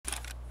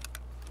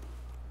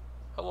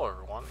Hello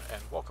everyone,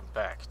 and welcome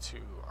back to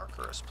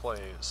Arcurus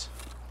Plays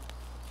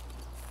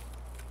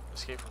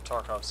Escape from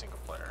Tarkov single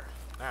player.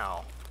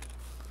 Now,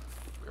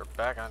 we are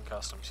back on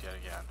customs yet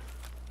again.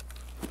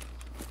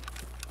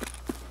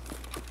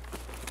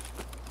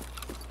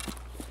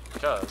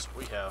 Because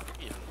we have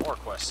even more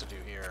quests to do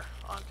here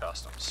on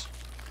customs.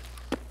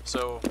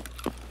 So,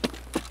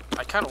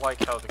 I kind of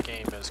like how the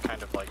game is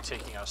kind of like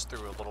taking us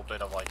through a little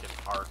bit of like an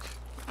arc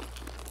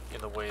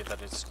in the way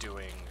that it's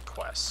doing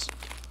quests.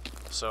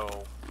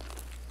 So,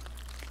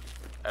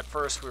 at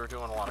first we were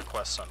doing a lot of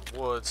quests on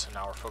woods, and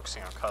now we're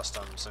focusing on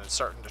customs, and it's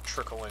starting to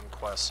trickle in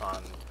quests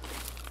on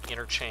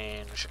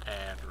interchange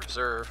and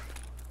reserve.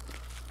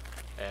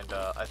 And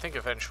I think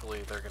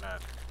eventually they're gonna,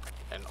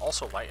 and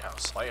also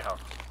lighthouse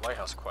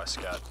quests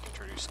got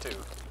introduced too.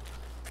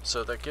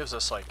 So that gives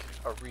us like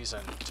a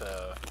reason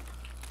to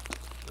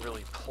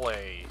really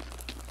play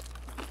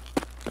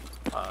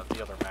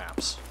the other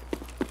maps.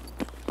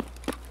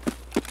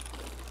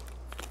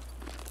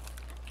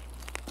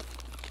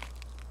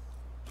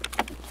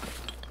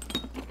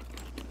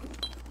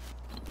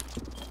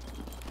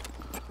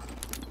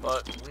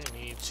 But we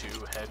need to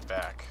head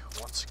back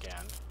once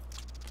again.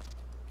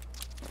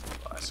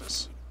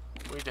 Glasses.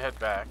 We need to head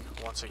back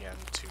once again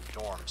to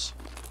dorms.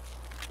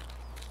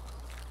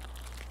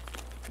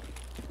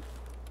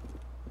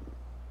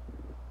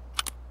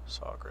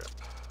 Saw grip.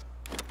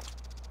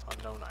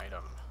 Unknown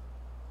item.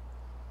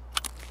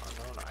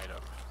 Unknown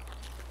item.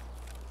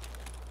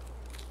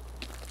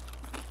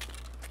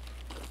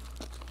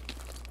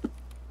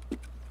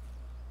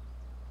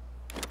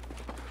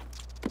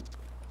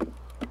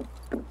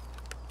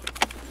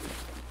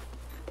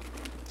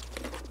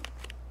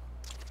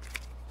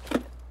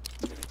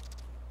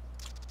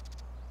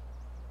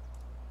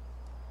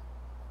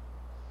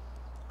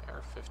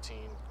 Air 15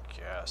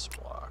 gas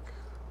block.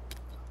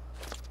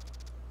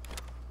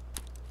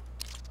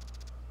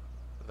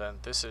 Then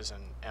this is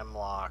an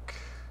M-lock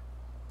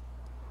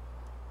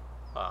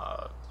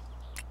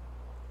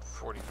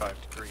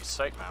 45-degree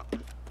sight mount.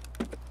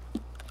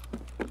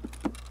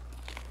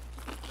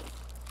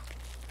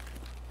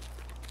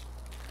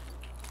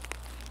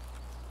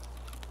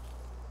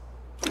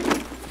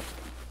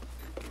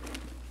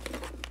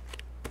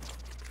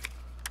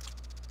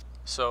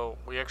 So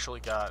we actually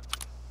got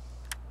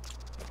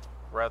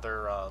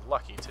rather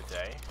lucky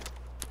today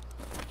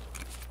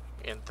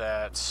in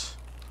that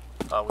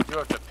we do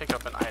have to pick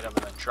up an item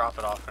and then drop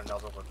it off in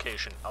another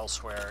location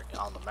elsewhere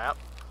on the map,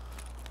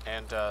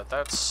 and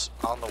that's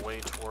on the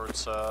way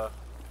towards on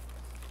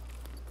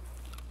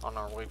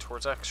our way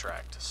towards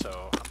extract.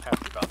 So I'm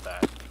happy about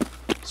that.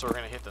 So we're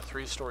gonna hit the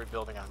 3-story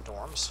building on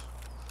dorms,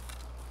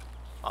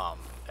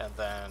 and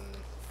then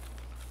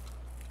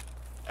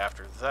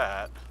after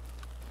that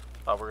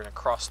we're gonna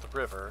cross the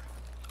river,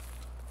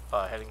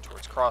 heading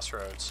towards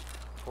Crossroads.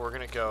 We're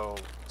gonna go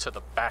to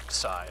the back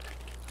side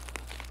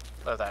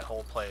of that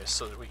whole place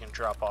so that we can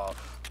drop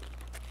off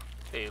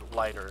a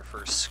lighter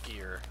for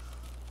skier.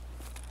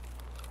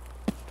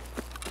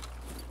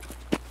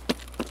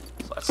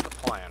 So that's the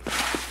plan.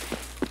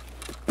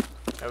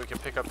 Now we can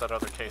pick up that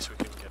other case we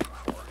couldn't get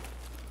before.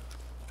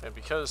 And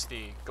because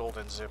the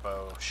golden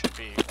Zippo should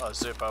be a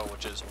Zippo,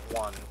 which is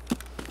 1,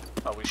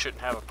 we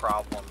shouldn't have a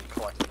problem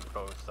collecting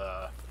both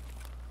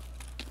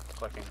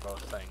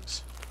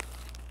things.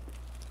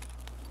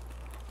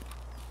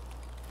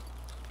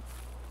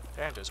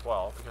 And as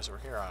well, because we're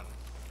here on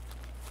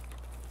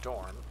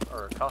dorm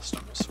or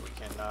customs, we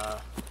can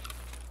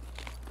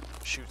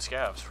shoot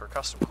scavs for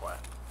customs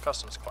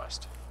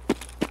quest.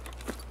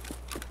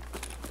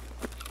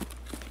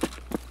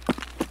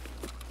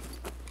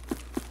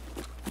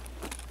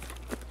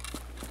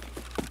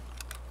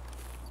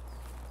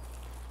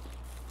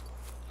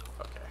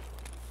 Okay.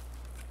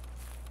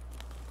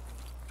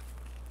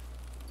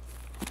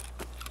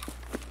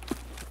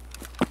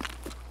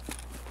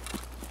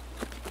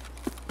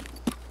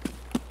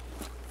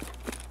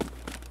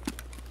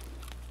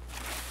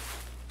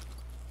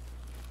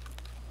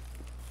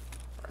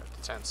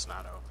 Tent's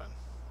not open.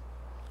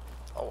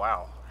 Oh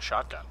wow,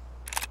 shotgun.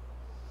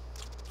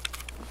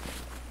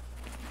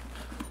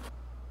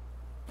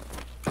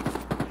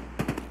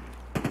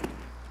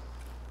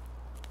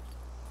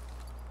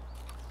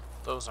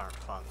 Those aren't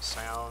fun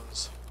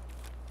sounds.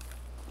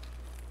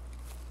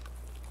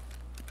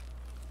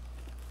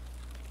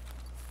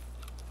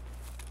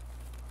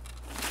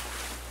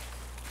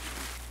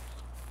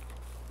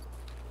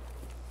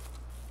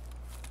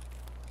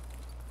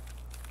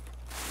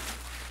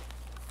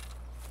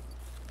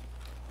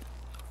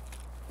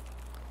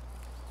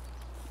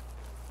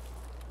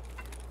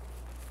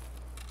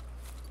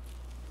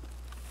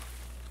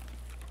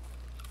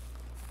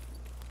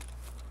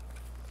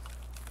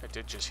 I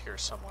did just hear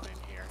someone in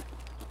here.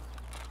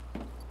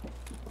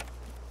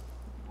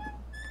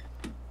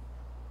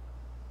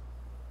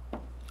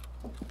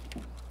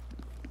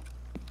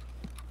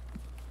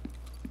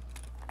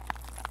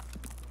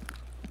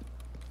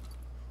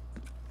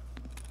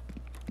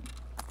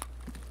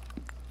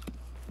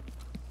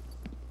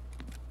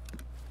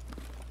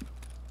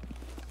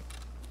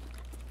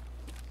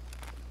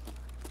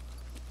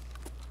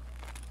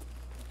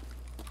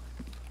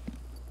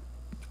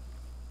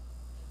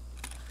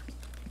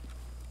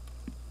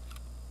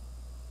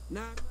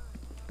 They're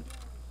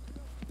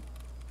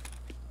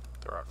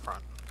out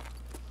front.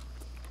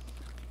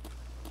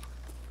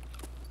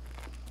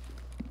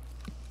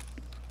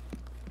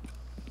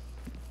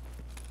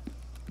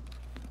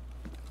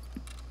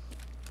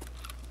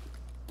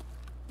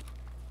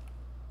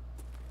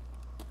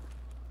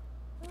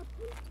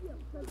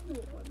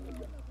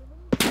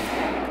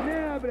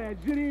 Не,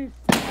 блядь, жри!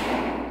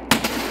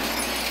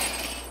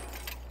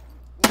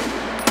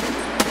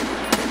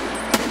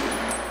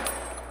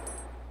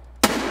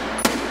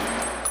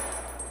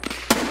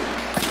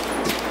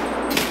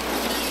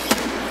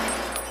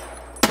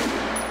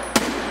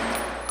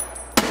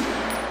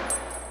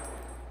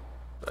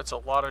 That's a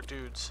lot of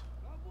dudes.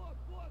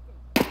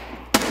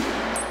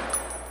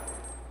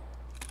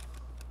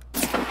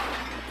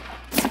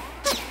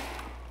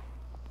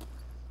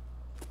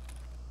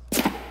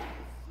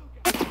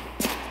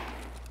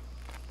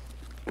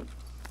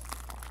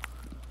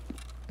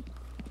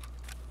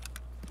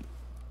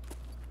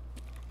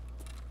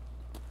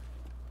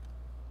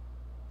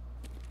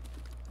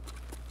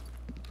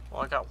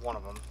 Well, I got one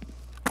of them.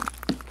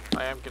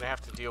 I am gonna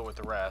have to deal with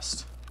the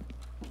rest.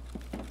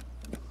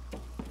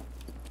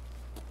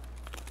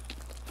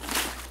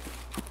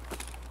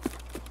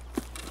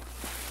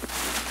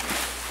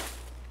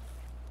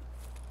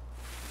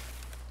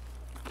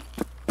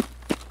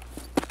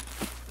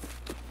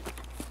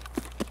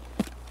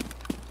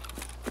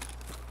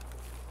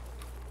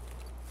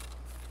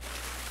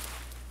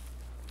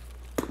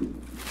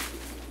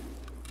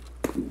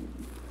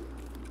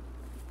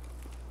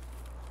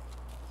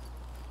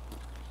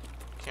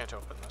 Can't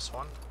open this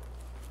one.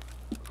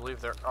 I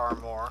believe there are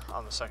more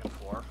on the second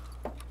floor.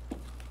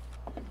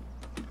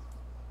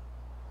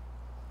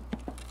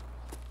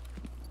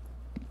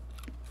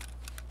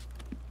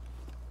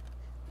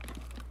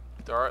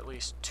 There are at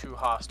least 2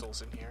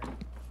 hostiles in here.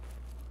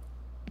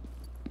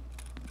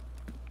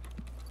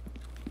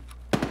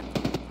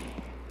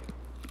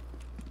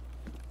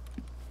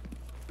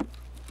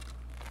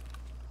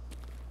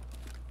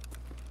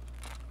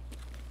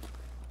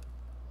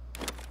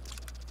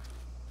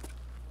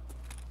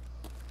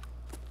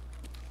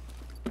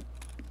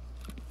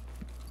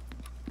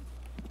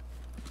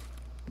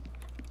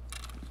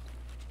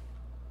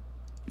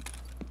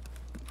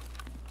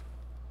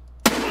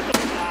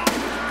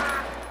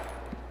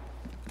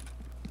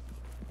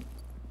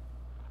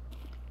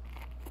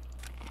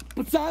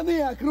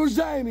 Пацаны,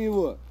 окружаем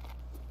его!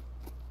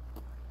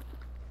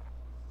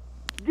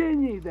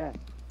 Гнида!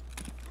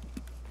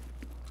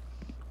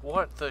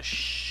 What the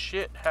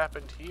shit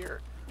happened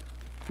here?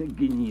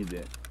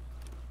 Гнида!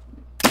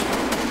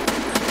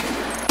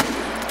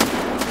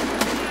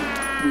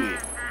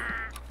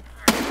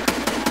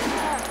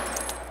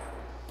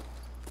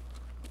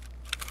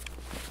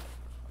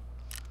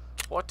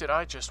 What did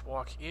I just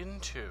walk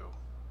into?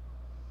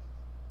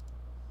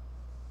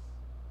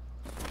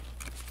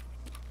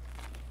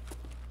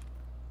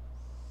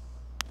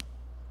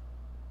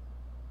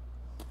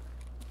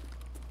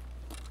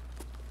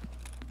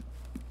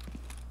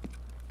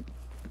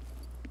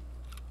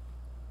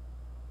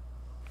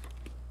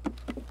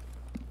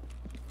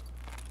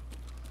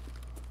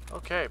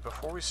 Okay,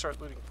 before we start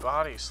looting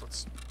bodies,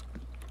 let's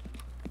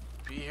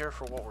be here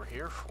for what we're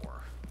here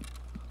for.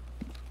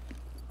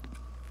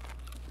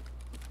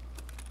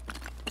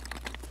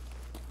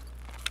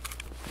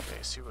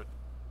 Okay, see what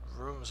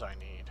rooms I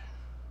need.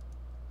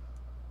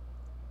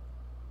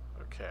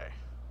 Okay.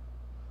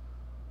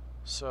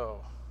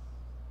 So,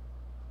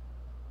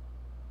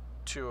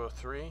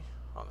 203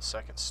 on the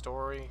second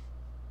story,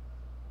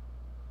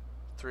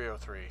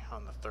 303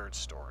 on the third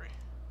story.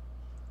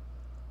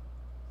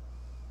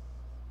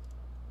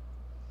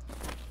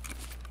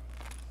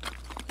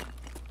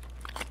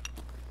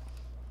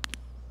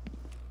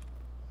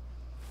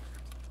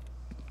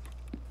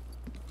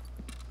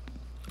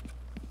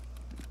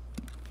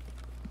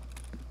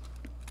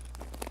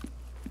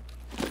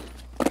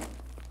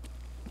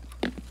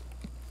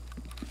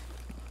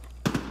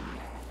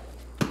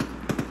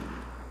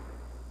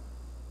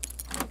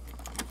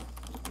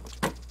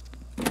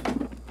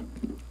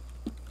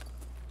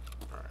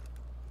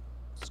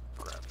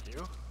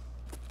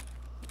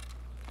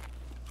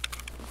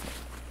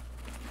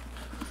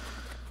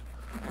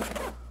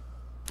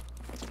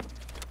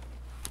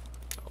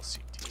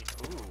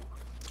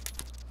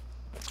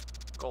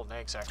 Golden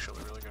egg's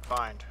actually a really good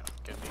find.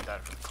 I'm gonna need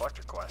that for the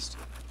collector quest.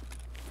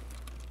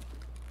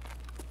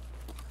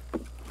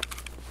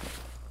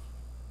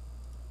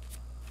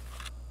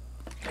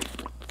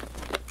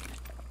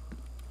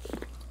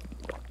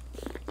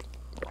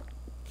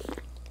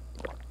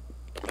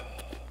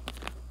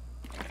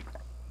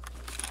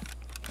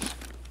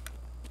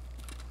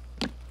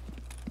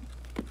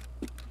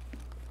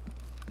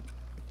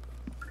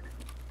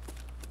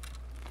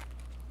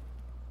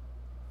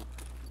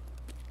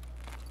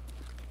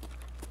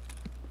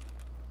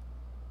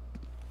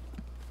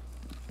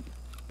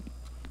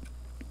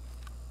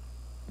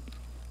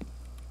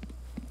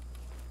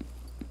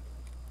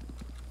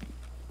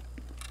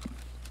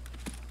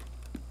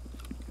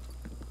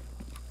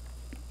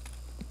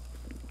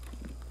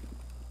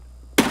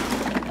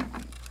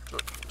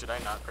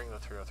 not bring the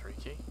 303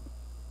 key?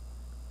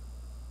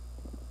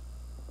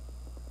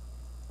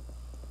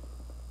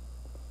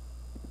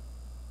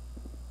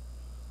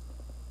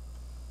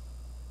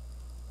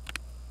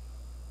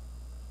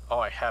 Oh,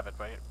 I have it,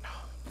 but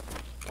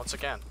once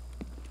again.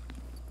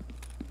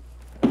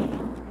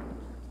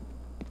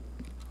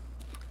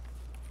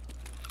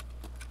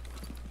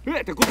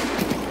 Это куда?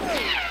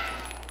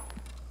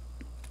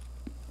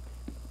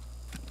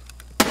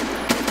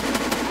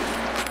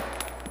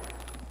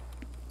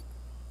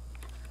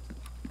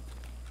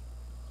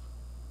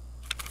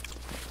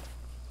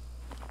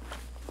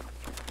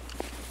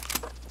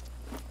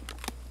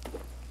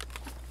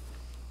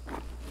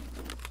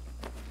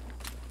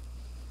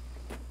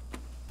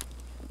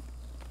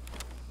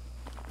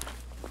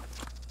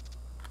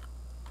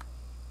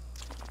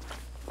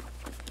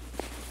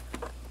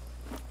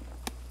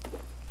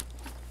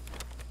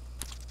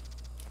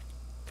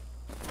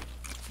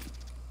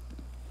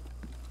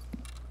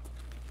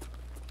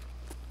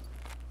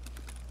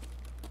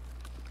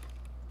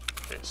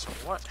 Okay, so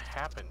what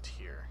happened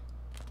here?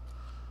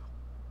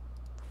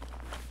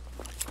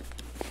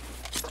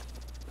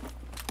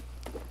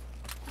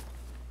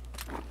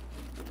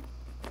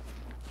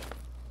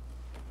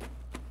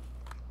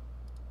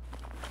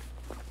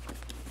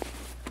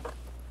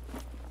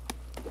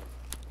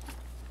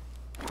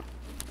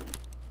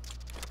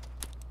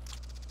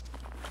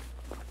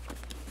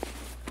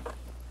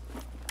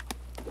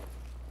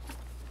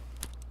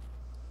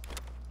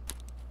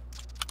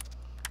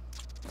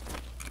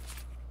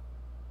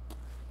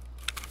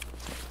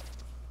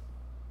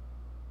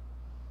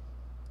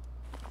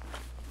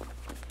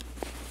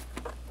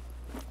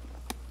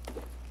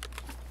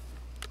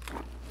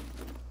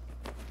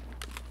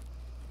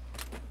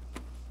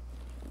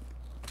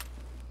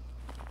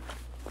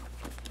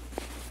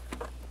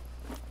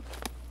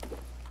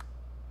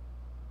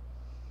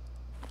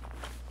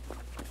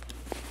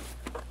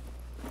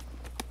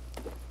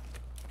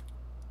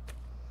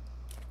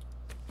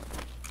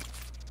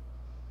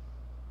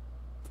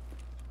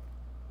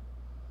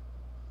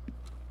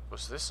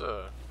 Was this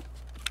a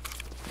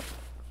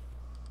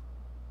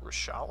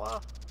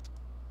Reshala?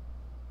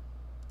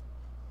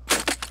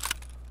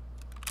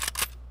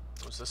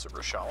 Was this a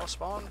Reshala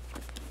spawn?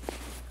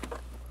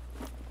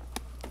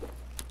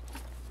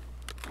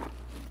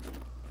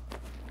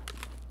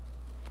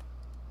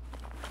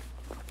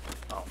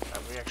 Oh,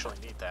 and we actually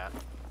need that.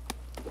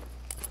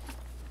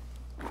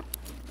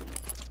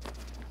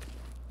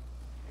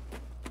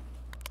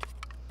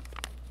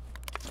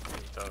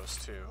 Need those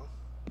too.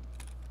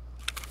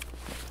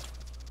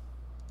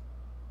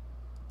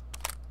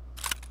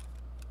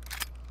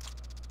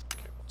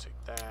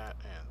 That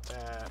and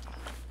that.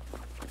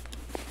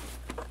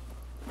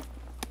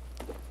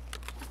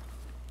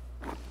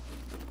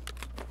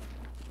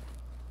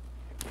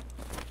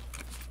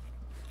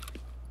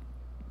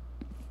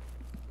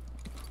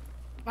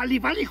 Вали,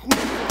 вали, хуй!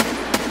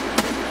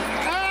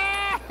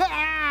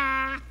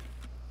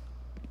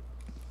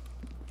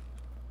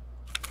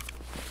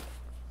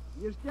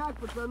 Ништяк,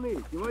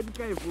 пацаны, сегодня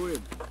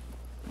кайфуем.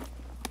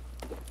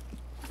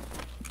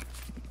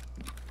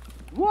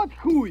 Вот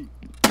хуй!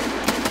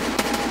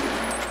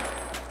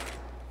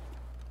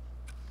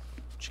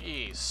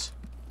 Jeez.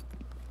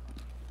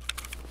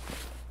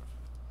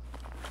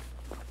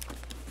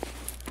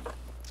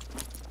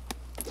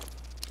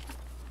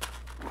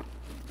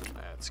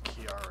 That's a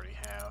key I already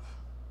have.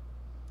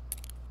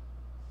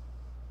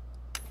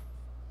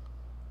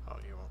 Oh,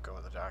 you won't go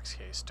in the docks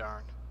case,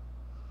 darn.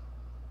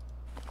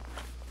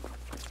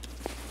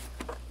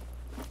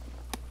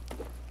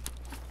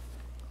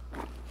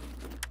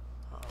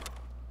 Oh.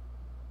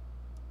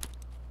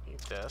 Need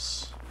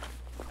this.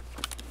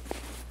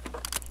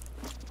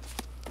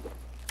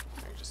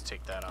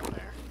 Take that on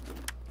there.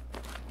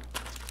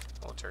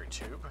 Military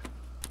tube.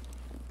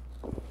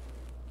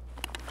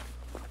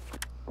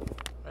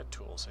 Med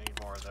tools, I need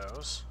more of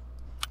those.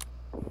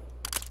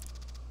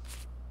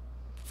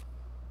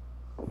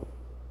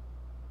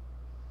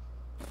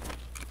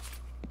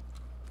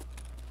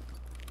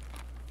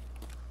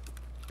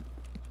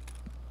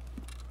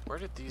 Where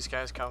did these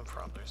guys come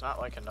from? There's not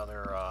like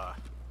another,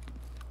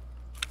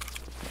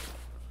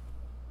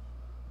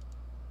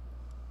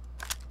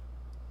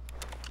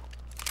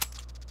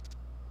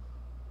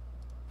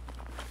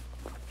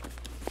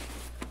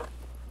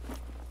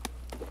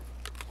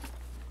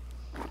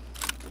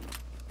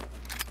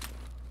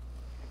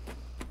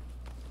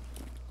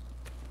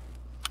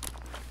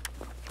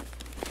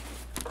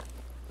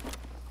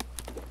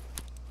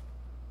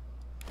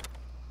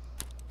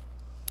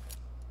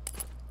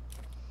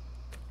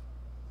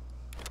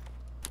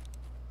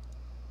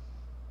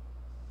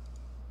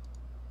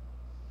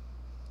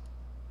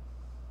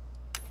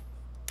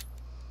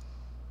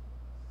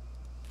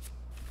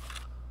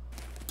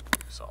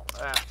 all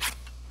that.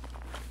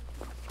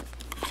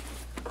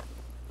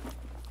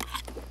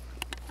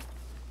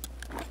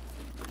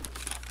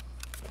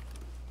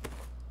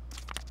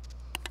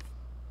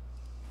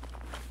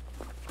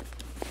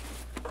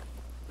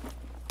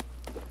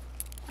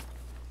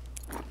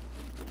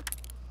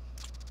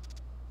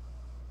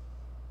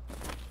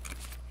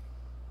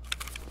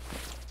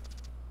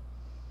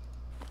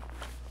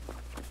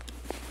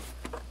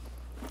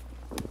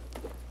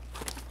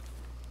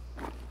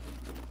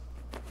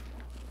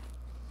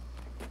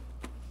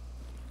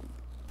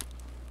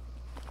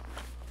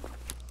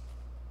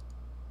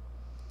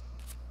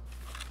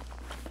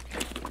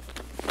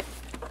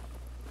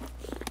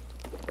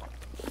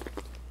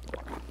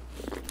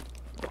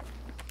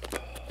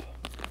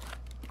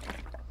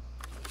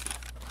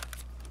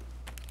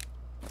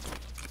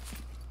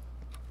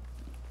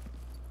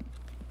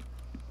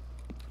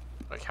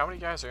 how many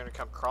guys are going to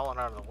come crawling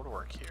out of the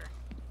woodwork here?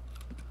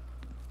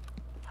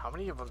 How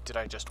many of them did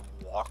I just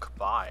walk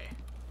by?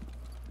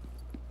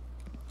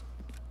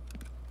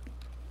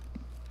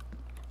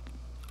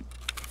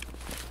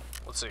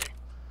 Let's see.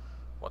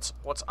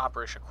 What's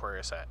Operation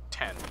Aquarius at?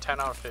 10. 10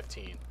 out of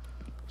 15.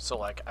 So,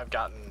 like, I've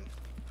gotten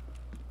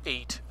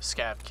 8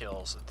 scav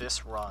kills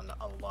this run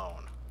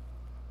alone.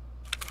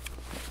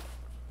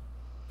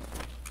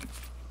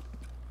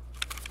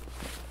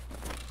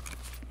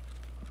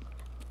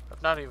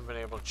 I've not even been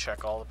able to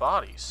check all the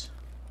bodies.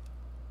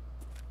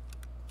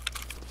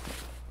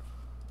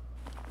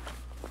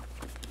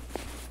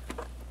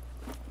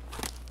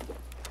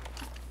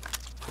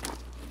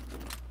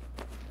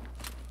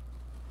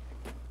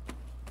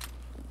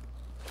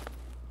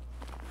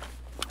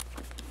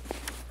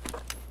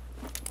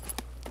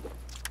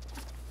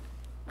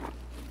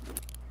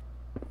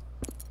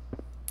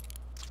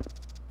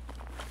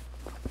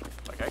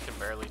 Like, I can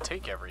barely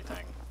take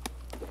everything.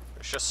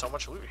 There's just so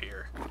much loot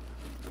here.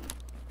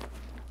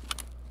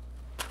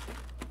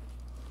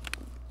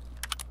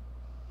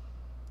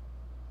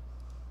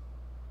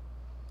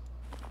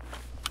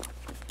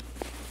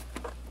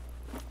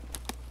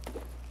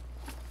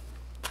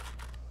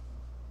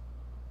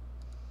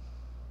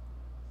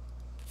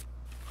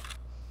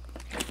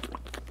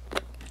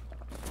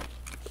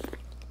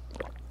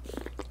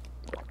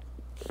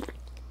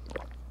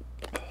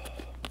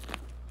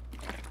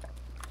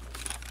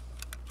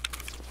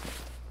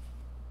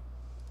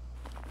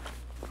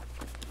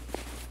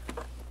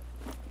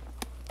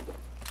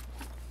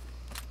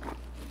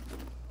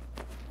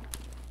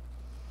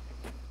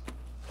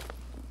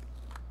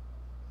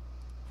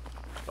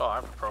 Oh,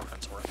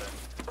 ibuprofen's worth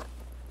it.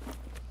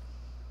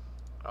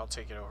 I'll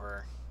take it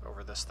over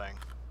this thing.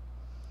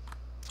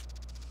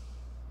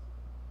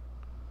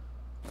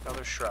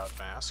 Another shroud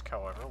mask,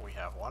 however, we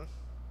have one.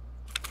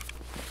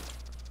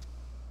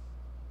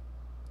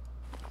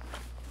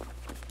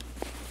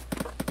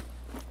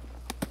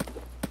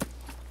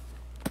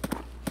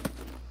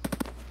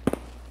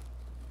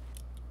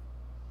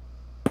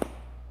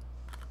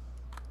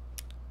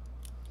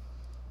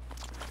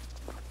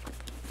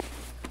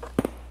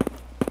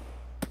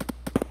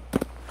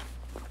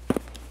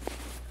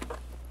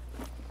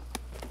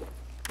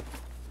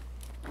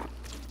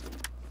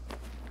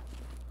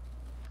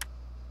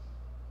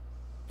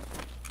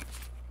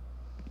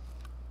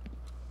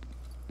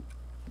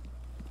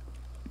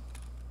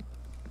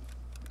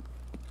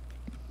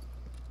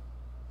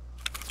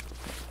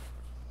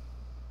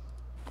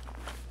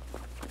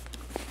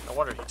 No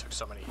wonder he took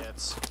so many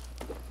hits.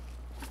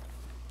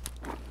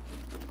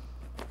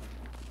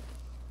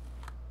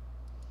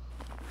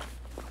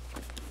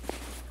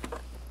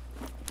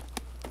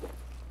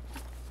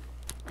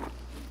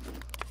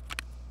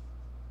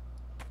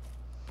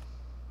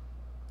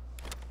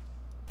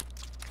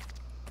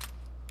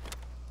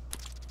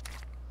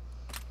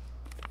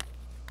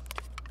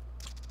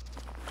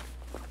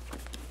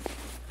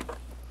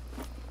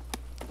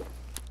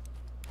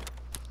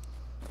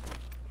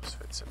 This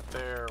fits in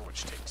there,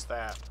 which takes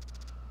that.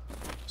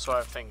 So I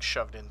have things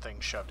shoved in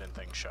things, shoved in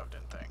things, shoved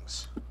in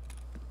things.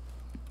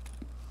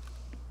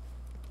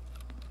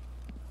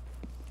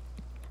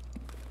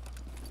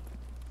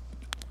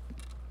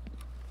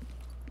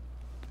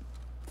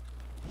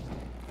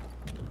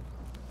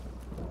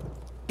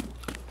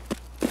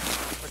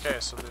 Okay,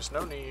 so there's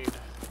no need,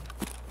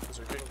 because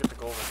we couldn't get the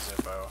golden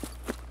Zippo,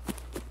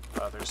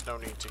 there's no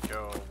need to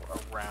go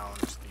around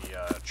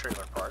the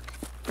trailer park.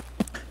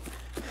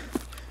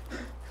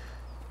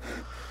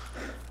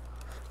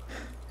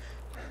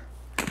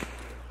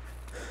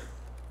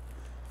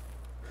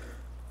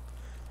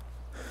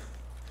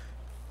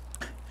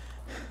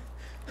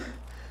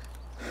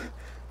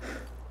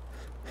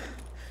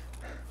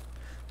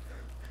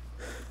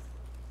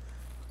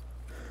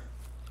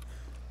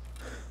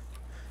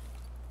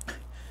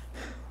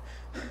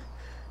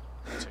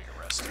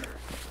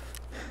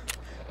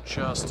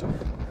 Just,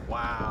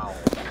 wow.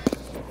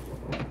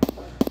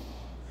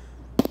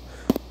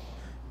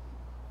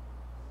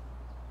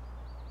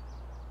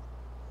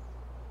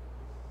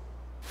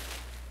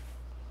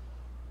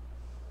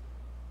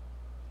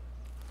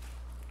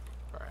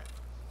 Alright.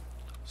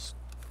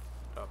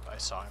 Oh, I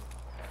saw him.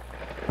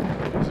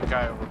 There's a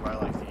guy over by,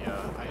 like,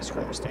 the ice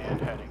cream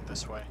stand heading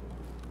this way.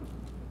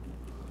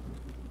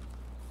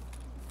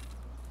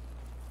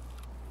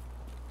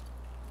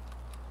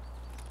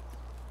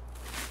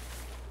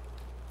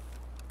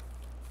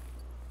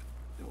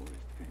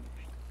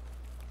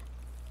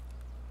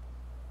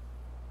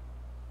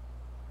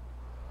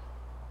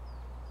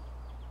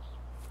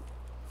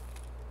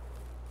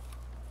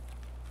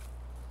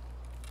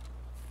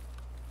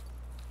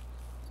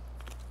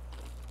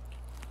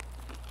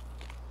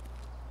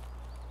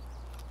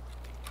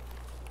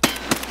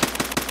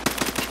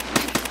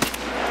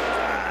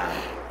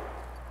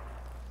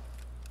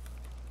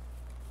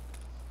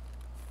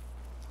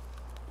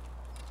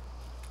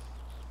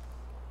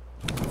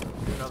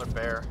 Another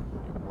bear.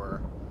 You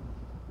were.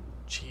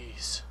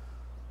 Jeez.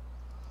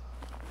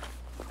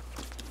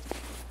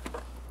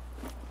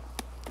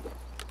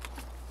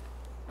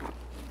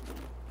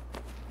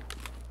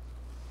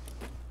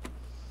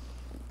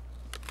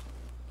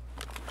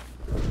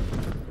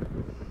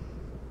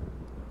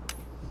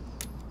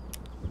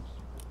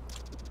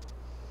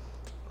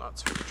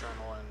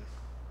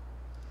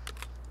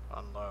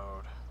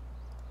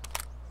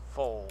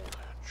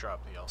 drop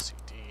the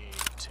LCD,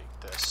 take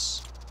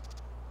this.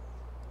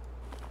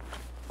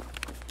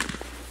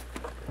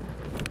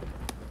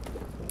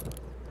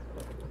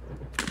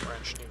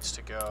 Wrench needs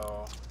to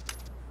go.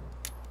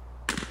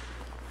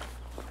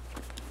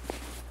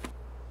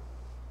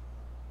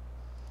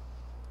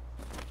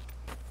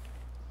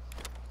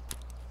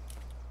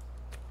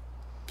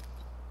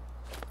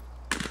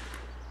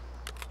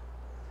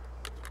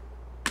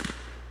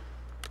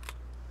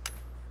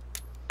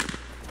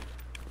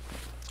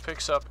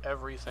 Picks up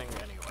everything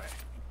anyway.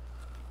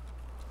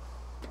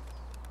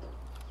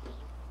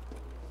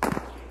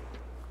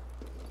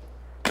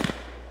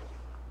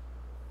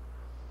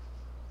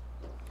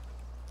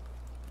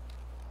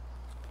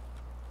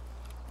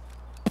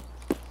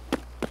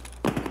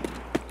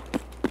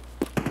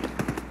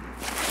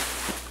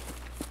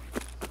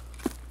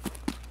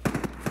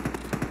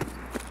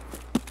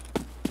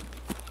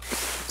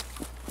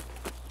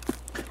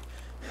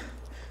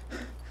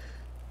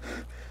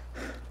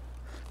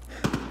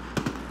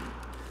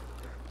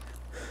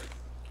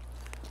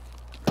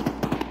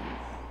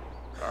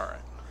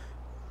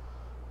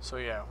 So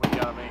yeah, we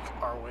gotta make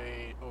our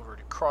way over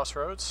to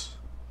Crossroads.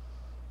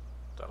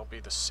 That'll be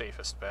the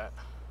safest bet.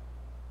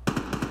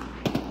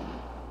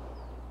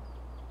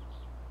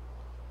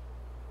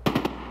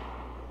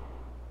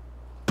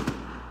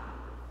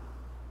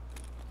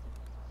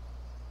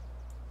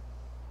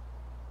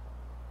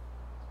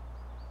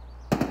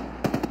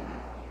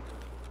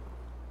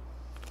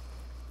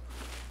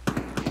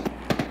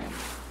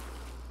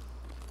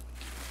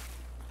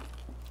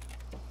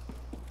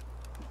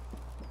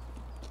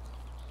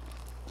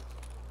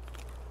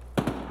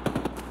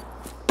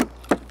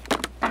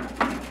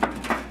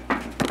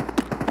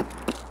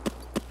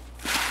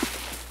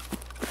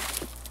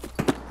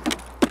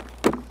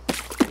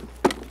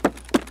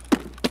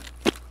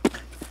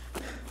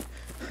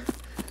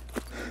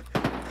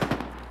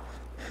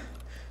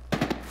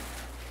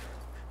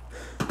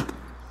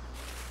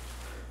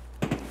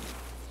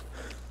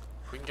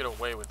 Get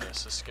away with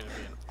this. This is going to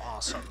be an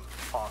awesome,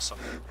 awesome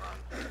loot run.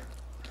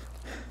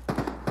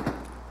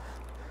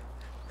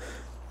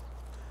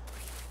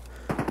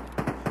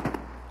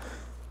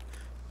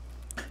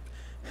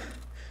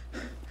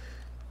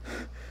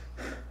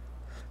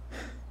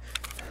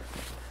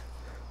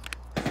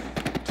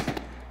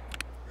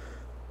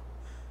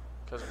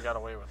 Because we got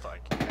away with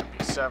like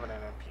MP7 and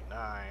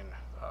MP9,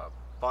 a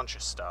bunch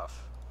of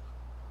stuff.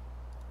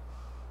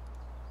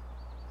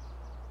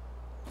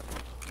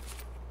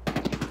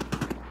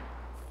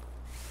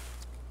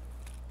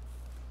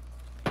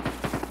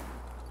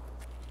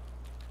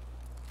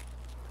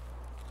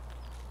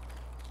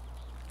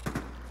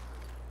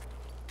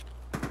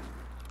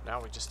 Now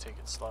we just take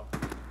it slow.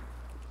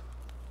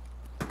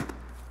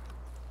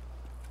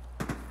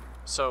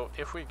 So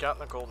if we'd gotten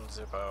the golden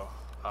Zippo,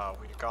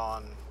 we'd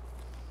gone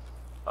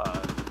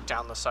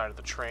down the side of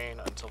the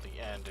train until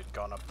the end and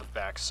gone up the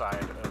back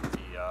side of the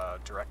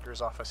director's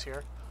office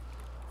here.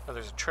 Now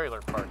there's a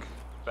trailer park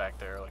back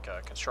there, like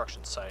a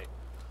construction site.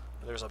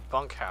 There's a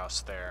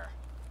bunkhouse there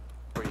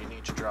where you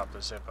need to drop the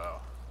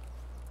Zippo.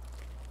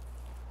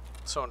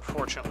 So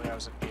unfortunately I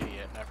was an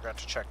idiot and I forgot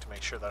to check to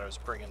make sure that I was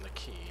bringing the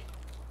key.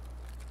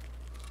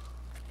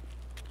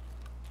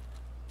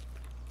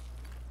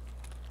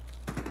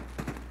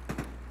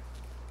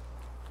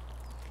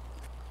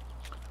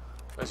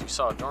 As you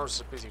saw, Norvinsk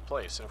is a busy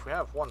place, and if we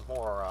have one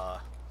more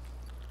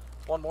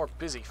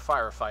busy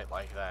firefight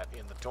like that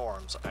in the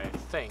dorms, I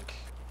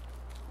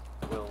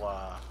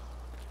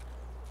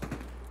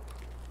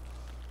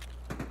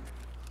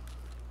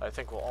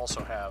think we'll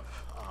also have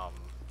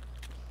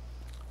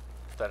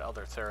that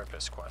other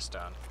therapist quest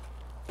done.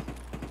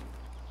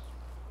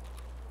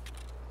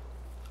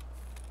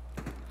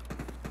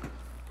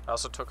 I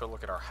also took a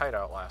look at our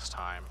hideout last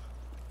time,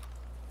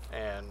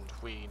 and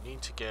we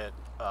need to get,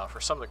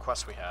 for some of the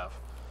quests we have,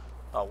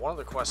 one of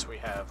the quests we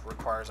have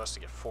requires us to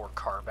get 4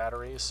 car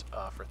batteries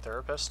for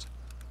therapist,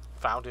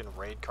 found in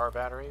raid car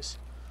batteries.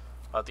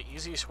 The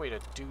easiest way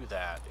to do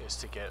that is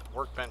to get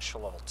workbench to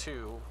level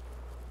 2,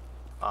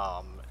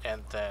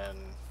 and then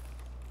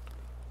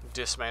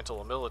dismantle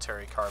a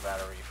military car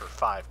battery for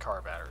 5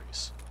 car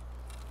batteries.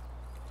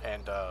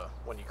 And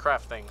when you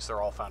craft things,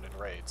 they're all found in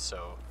raids,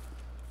 so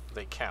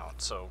they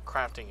count. So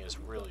crafting is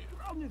really,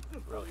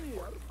 really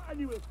important.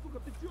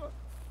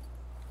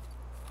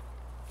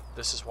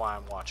 This is why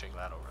I'm watching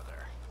that over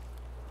there.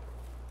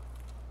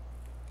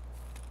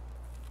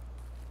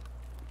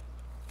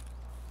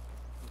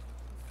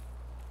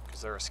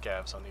 Because there are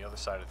scavs on the other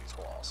side of these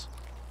walls.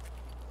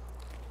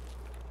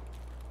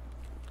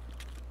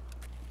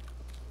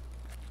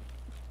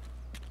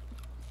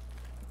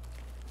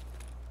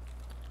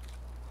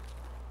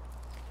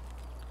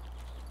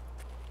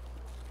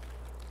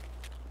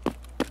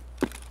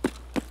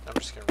 I'm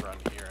just going to run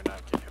here and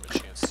not give him a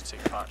chance to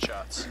take pot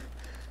shots.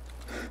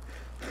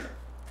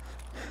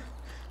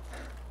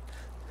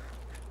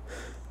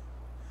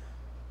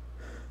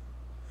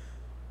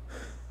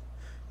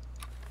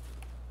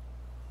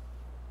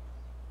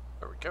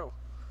 There we go.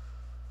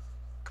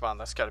 Come on,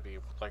 that's got to be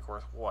like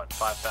worth what,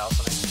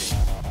 5,000 XP?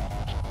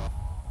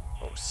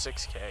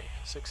 6K,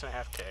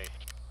 6.5K.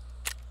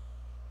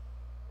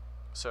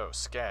 So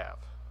scav,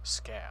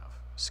 scav,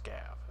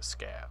 scav,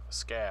 scav,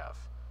 scav,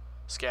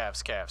 scav,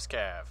 scav,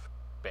 scav,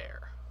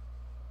 bear.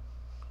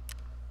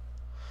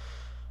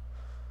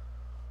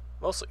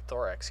 Mostly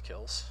thorax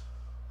kills,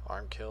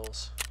 arm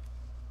kills.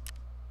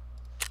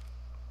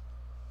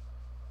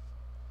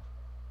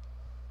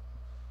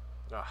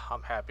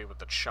 I'm happy with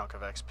the chunk of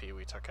XP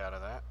we took out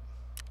of that.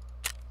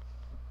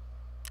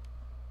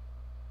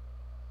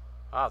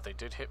 Ah, they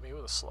did hit me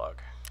with a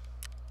slug.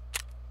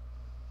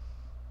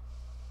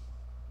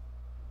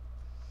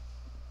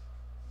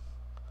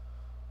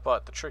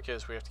 But the trick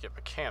is we have to get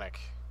mechanic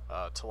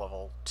to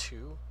level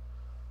 2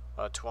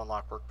 to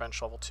unlock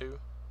workbench level 2.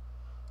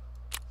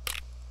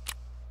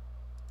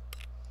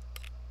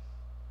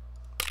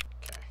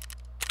 Okay.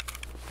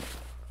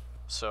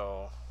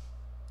 So,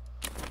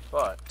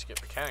 but to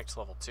get mechanic to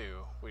level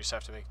 2, we just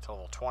have to make it to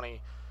level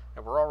 20,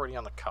 and we're already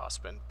on the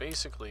cusp. And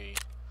basically,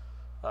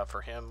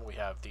 for him, we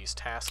have these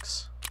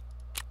tasks,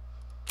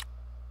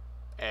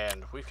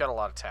 and we've got a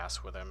lot of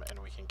tasks with him, and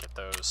we can get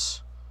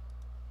those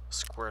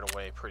squared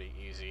away pretty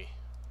easy.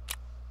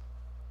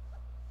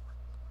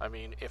 I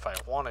mean, if I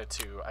wanted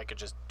to, I could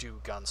just do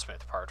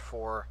Gunsmith Part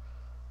 4.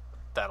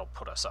 That'll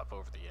put us up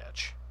over the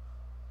edge.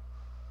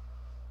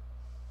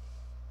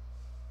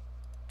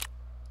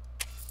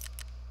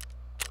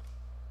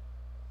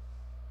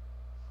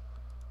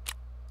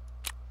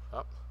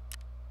 Oh.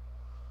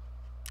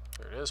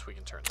 There it is. We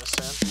can turn this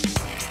in.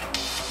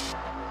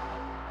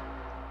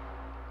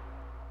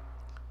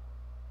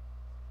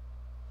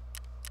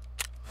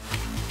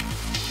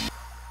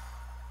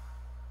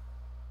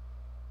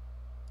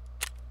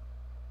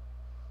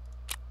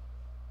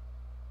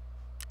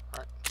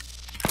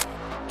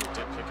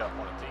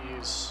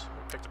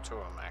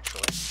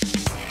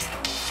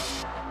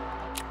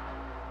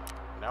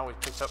 Now we've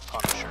picked up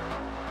Punisher.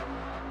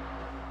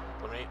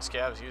 Eliminate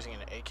scavs using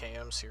an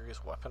AKM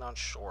series weapon on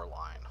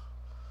shoreline.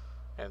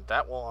 And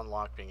that will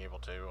unlock being able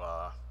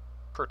to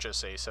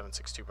purchase a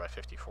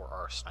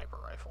 7.62x54R sniper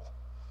rifle.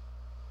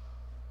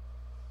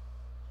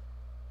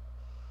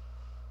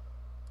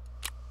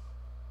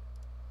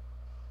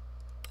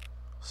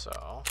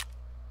 So,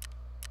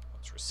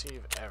 let's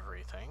receive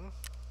everything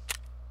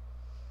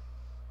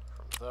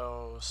from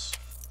those.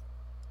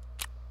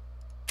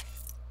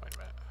 Wait a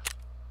minute.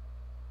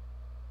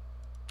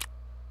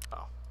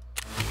 Oh.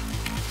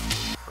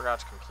 Forgot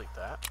to complete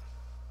that.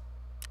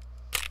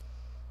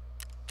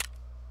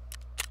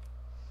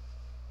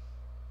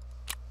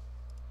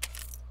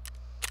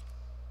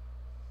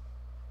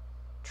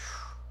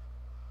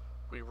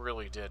 We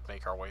really did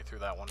make our way through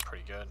that one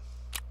pretty good.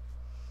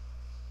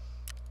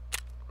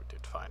 We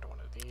did find one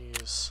of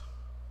these.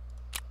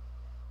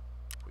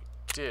 We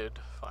did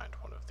find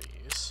one of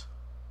these.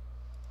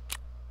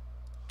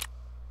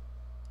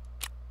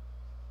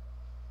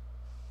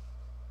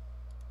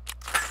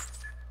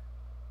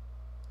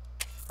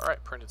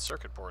 Alright, printed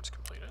circuit boards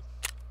completed.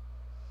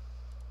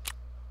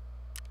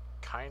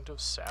 Kind of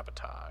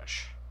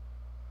sabotage.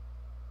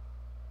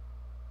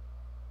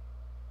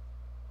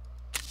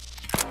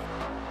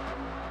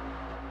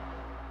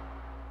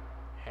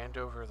 Hand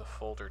over the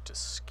folder to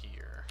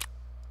Skier.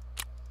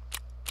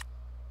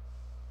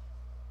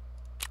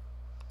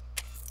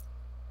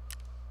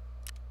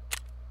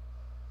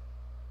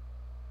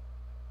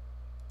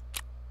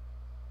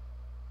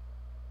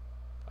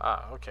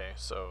 Ah, okay,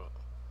 so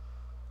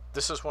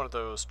this is one of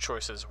those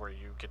choices where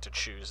you get to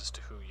choose as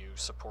to who you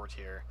support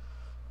here.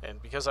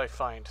 And because I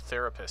find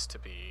Therapist to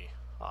be,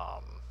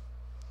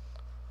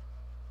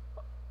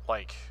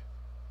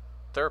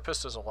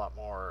 Therapist is a lot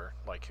more,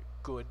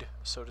 good,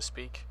 so to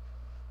speak.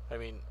 I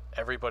mean,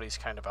 everybody's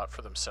kind of out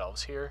for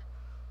themselves here,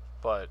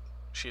 but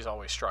she's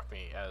always struck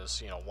me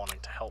as, wanting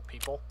to help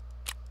people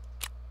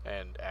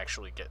and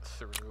actually get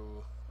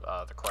through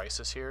the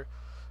crisis here.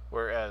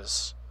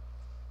 Whereas,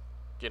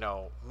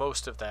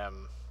 most of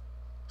them,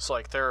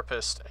 so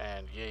Therapist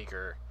and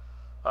Jaeger,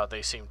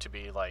 they seem to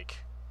be,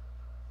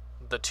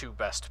 the two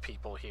best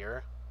people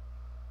here,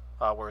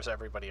 whereas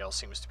everybody else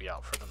seems to be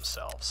out for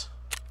themselves.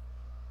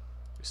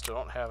 We still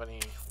don't have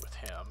any with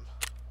him.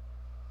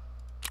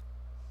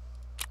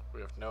 We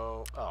have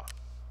no... oh.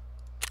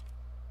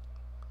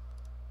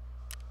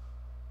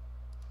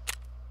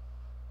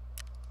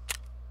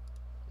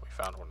 We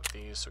found one of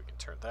these, so we can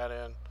turn that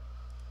in.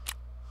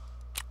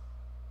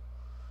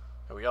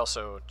 And we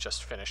also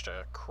just finished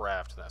a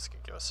craft, and that's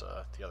going to give us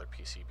the other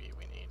PCB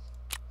we need.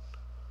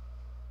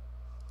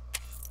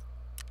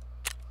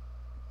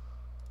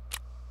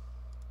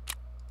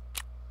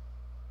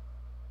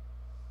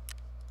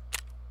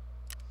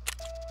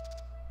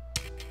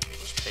 We'll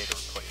just pay to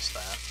replace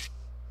that.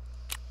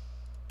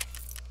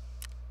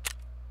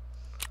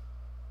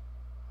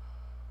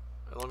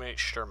 Eliminate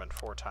Sturman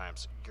 4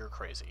 times. You're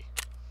crazy.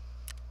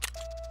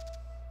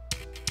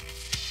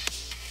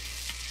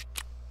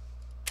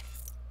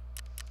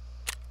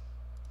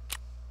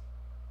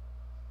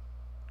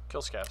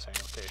 Kill scavs hang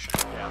location.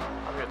 Yeah,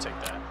 I'm gonna take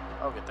that.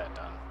 I'll get that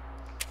done.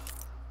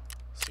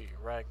 Let's see,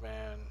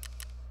 Ragman.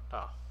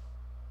 Oh.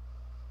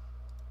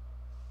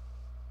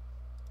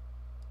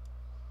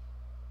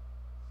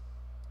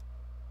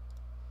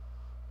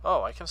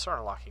 Oh, I can start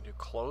unlocking new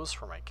clothes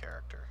for my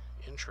character.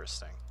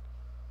 Interesting.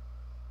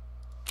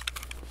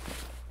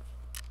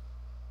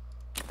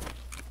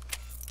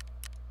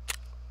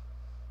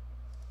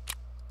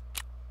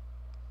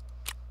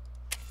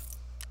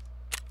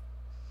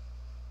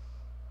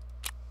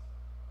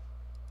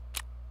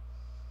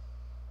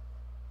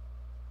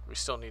 We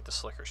still need the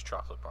Slicker's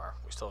chocolate bar.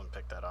 We still haven't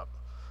picked that up.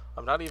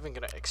 I'm not even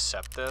going to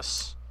accept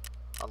this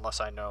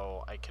unless I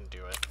know I can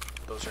do it.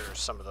 Those are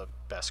some of the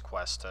best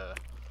quests to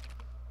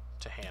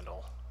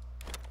handle.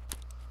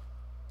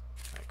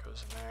 That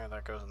goes in there,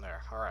 that goes in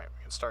there. Alright,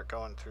 we can start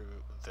going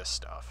through this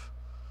stuff.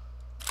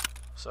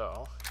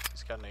 So,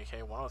 he's got an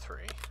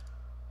AK-103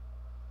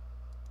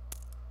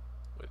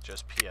 with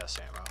just PS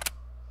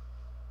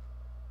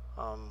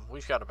ammo.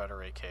 We've got a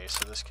better AK,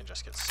 so this can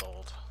just get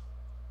sold.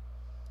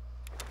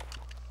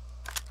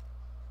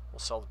 We'll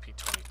sell the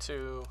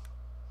P22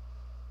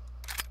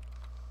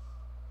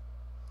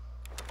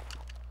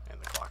 and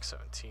the Glock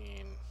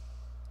 17.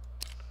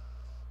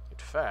 In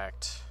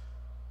fact,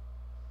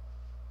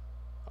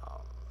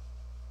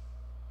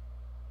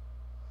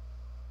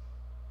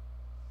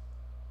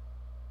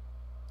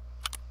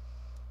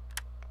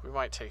 we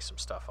might take some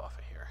stuff off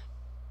of here.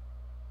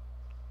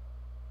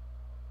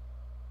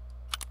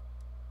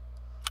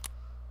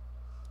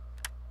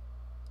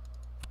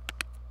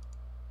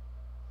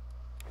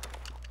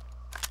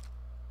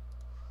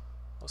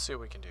 Let's see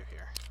what we can do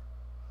here.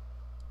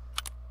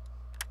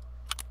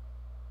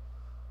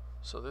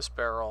 So this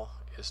barrel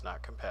is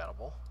not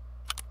compatible.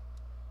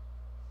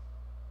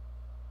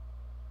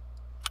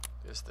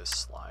 Is this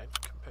slide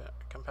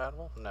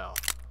compatible? No.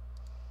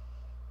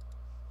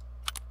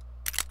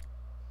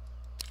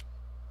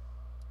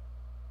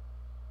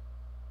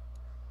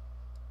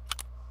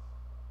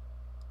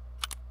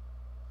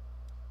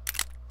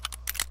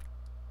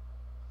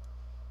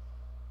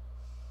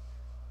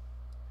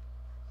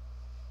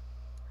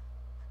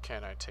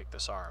 Can I take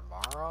this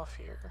RMR off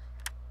here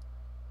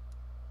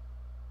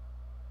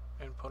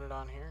and put it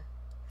on here?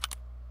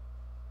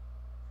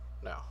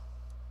 No.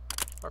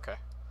 Okay.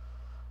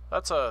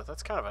 That's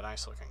kind of a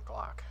nice looking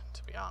Glock,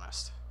 to be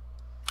honest.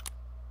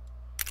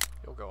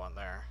 You'll go on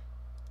there.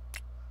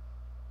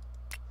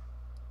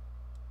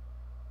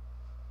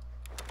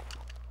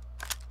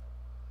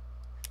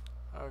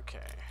 Okay.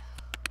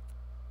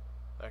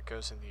 That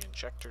goes in the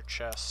injector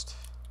chest.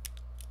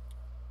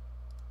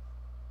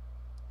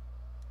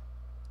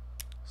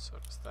 So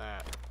does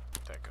that.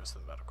 That goes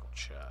in the medical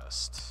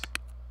chest.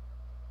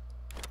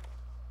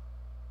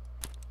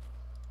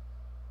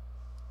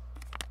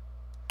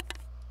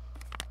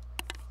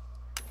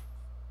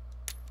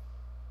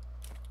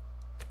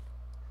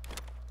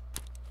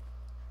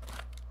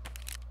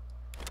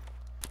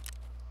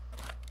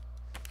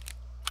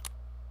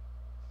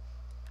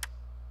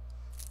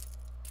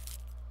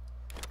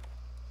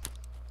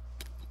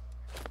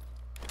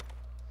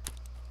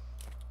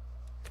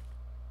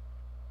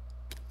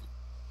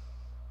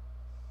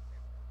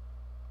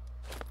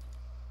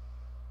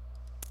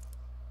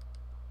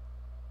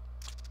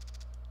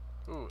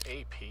 Ooh,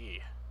 AP.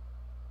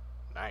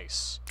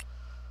 Nice.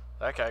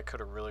 That guy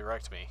could have really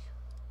wrecked me.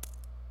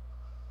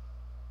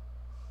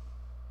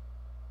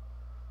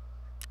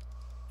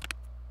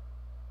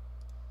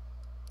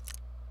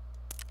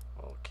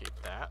 We'll keep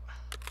that.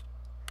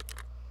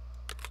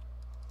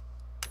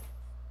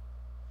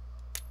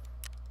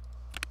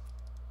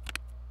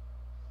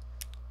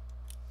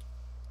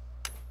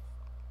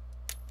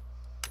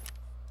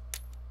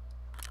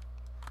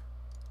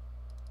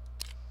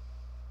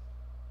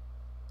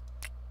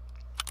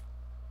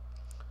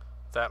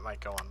 That might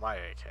go on my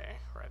AK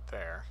right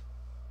there.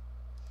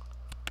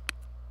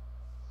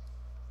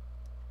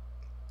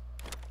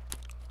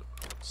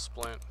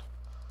 Splint,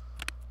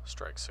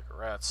 strike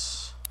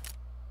cigarettes,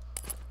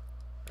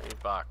 raid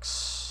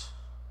box.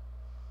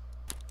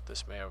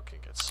 This mayo can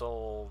get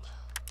sold.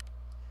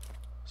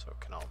 So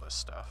can all this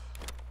stuff.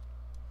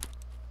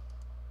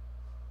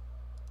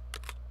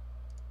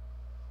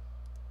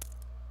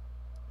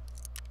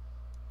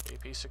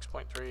 AP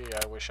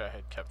 6.3. I wish I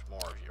had kept more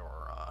of your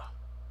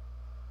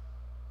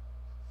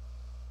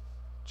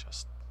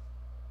just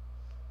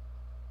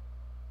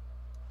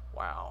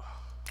wow.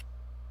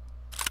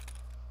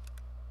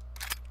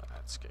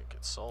 That's gonna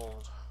get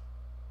sold.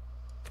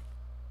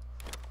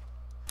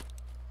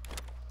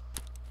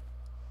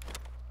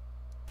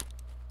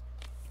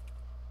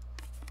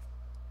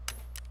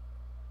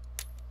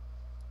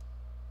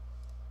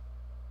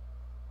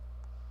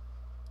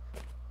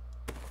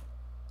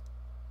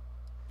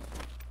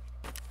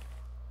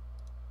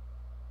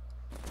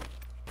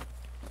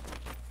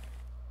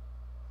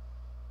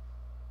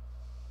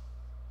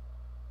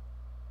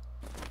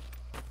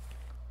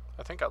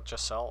 I think I'll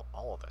just sell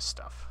all of this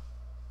stuff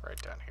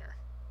right down here.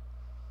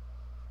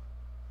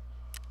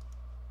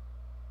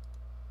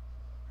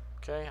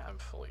 Okay, I'm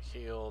fully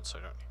healed, so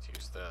I don't need to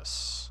use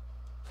this.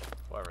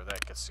 However,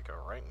 that gets to go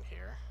right in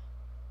here.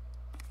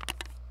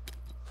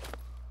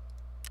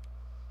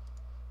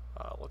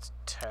 Let's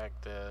tag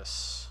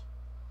this.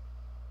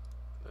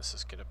 This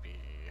is gonna be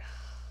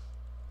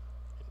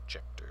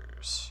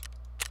injectors.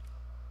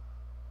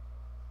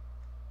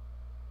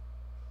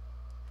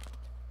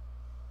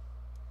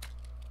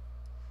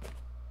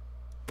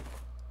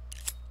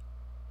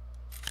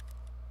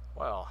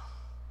 Well,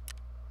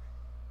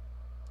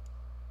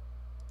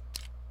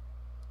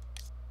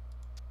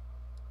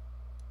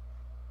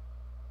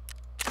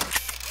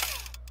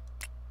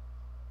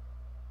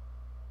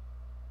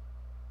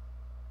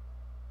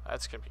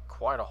 that's going to be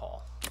quite a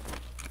haul.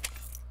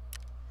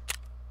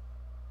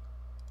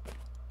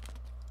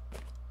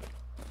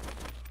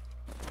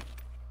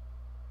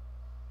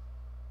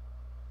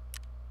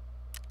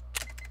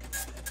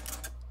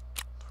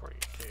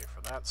 $40K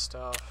for that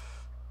stuff.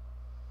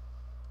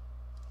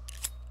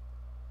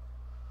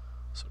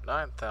 So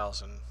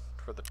 9,000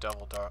 for the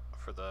Devil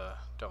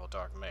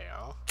Dog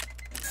Mayo,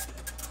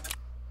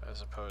 as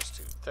opposed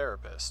to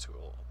Therapist, who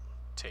will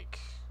take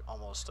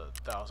almost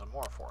 1,000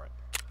 more for it.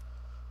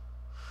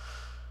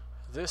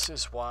 This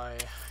is why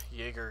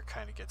Jaeger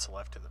kind of gets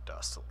left in the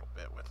dust a little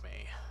bit with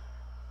me.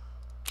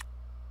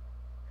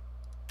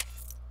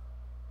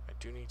 I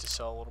do need to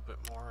sell a little bit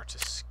more to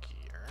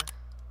Skier.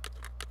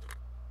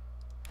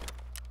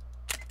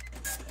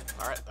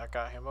 Alright, that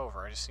got him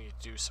over. I just need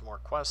to do some more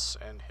quests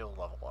and he'll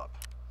level up.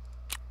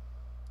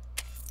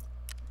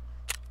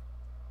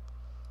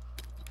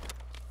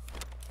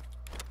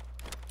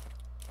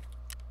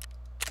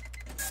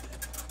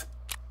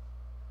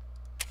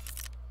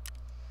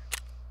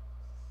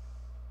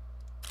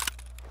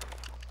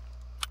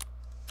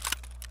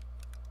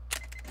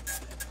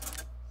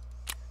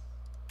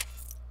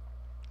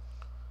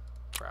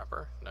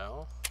 Trapper,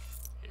 no.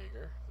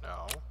 Jaeger,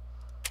 no.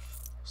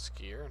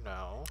 Skier,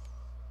 no.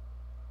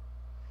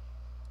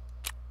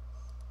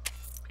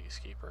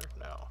 Peacekeeper,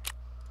 no.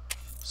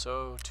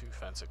 So, to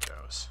fence it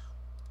goes.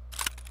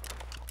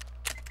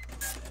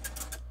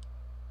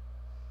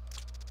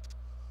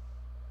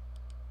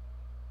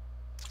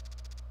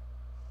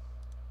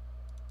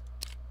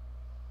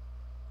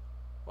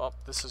 Well,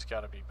 this has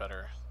got to be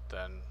better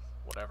than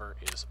whatever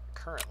is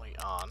currently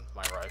on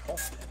my rifle.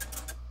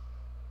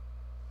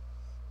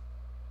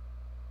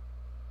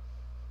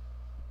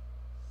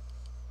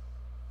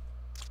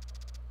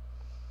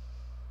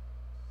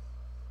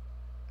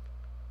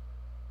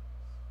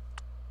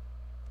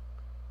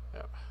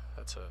 Yep,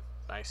 that's a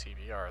nice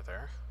EBR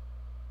there.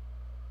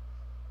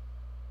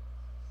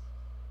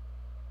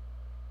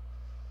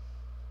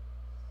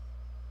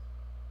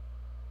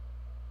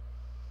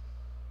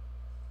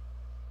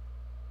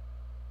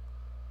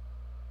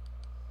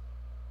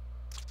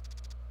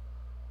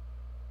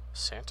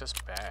 Santa's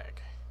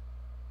bag.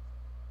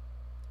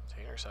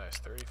 Container size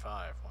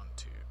 35. 1,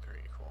 2, 3,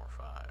 4,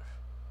 5.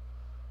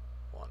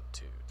 1,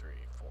 2, 3,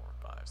 4,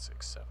 5,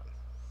 6, 7.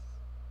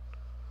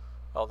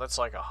 Oh, that's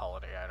like a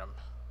holiday item.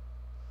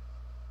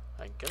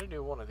 I'm gonna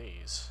do one of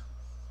these.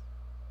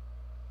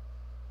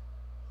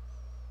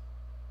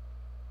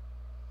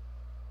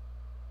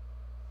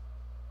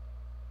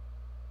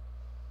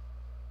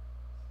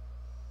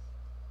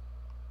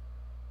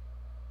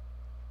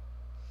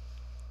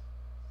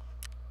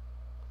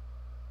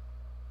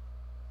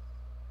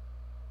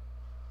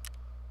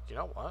 You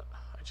know what?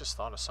 I just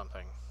thought of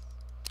something.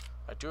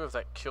 I do have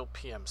that kill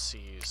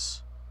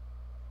PMCs.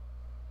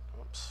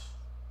 Oops.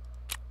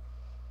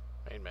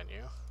 Main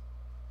menu.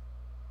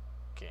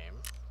 Game.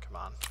 Come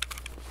on.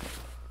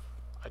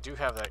 I do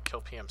have that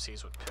kill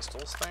PMCs with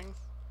pistols thing.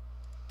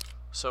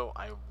 So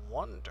I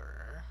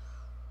wonder...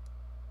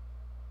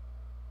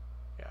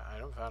 Yeah,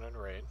 item found in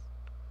raid.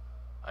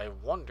 I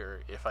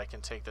wonder if I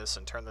can take this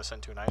and turn this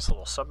into a nice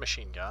little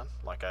submachine gun,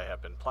 like I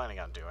have been planning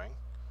on doing.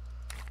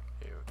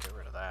 Ew, get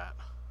rid of that.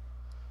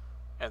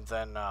 And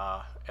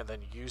then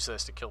use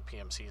this to kill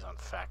PMCs on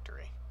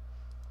factory.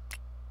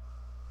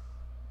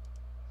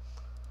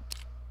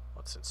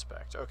 Let's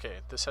inspect. Okay,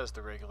 this has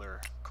the regular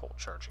Colt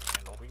charging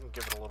handle. We can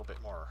give it a little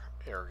bit more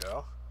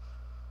ergo.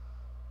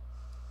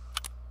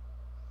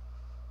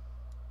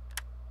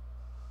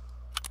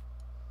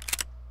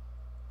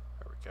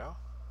 There we go.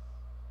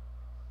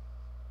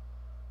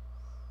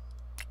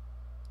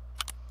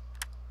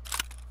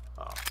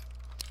 Oh.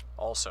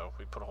 Also,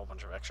 we put a whole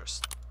bunch of extra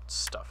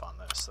stuff on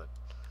this that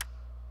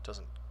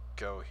doesn't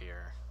go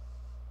here.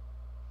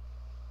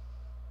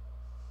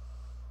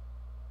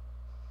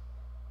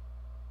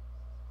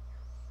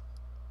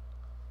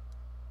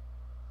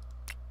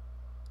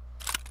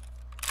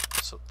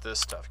 So this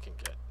stuff can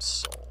get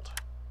sold.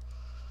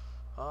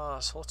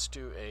 So let's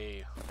do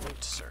a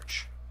loot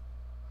search.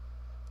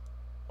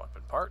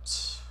 Weapon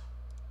parts.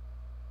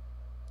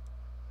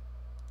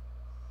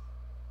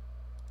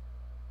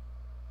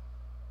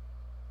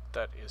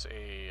 That is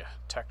a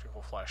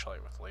tactical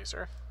flashlight with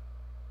laser.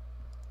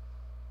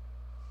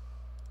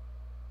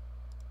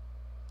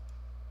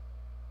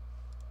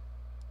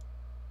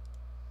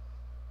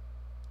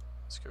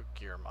 Let's go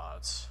gear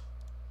mods.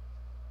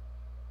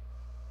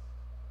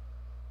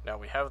 Now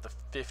we have the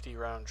 50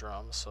 round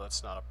drum, so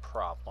that's not a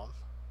problem.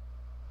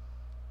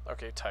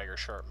 Okay, Tiger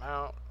Sharp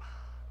mount,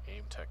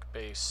 aim tech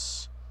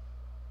base,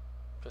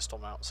 pistol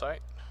mount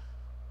sight.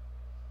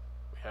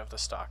 We have the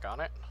stock on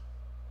it.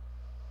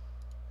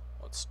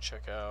 Let's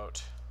check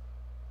out.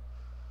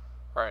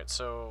 Alright,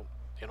 so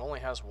it only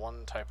has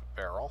one type of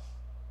barrel.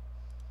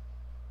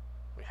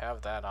 We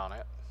have that on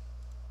it.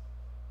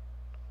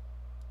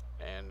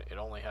 And It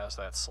only has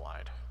that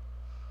slide.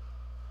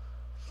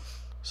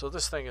 So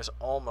this thing is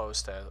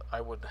almost as...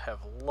 I would have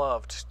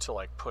loved to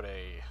like put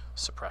a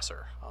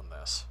suppressor on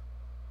this.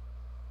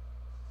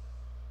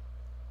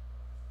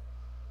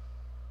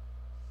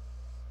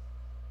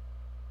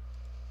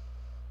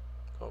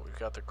 Oh, we've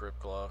got the grip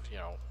glove, you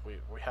know,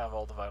 we have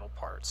all the vital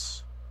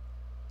parts.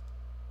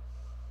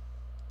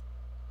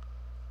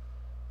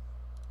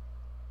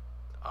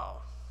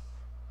 Oh.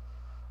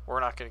 We're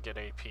not going to get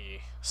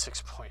AP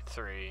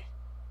 6.3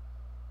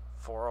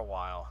 for a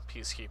while.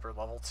 Peacekeeper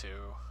level 2.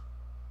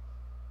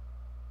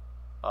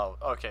 Oh,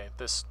 okay,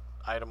 this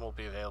item will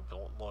be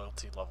available at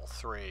loyalty level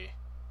 3.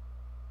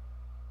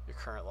 Your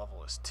current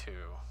level is 2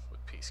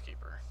 with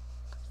Peacekeeper.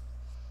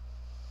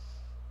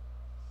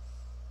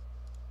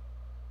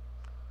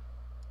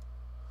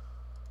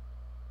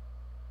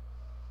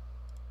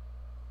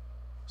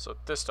 So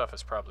this stuff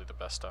is probably the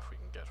best stuff we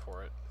can get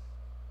for it.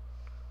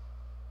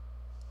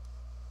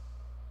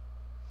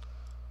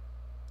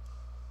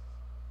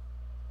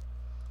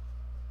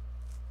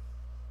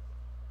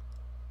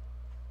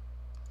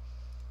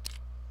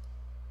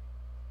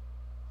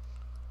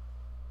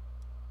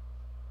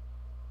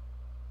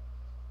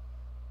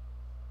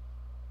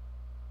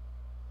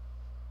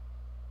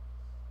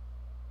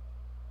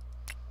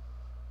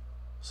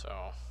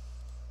 So,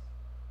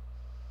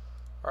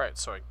 alright,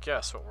 so I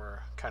guess what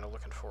we're kind of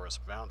looking for is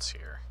mounts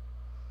here.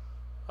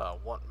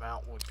 What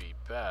mount would be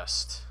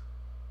best?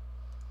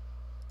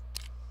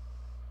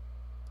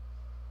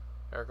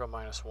 Ergo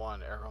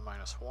 -1, ergo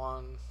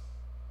 -1.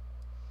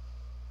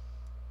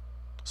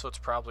 So it's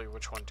probably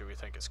which one do we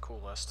think is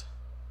coolest?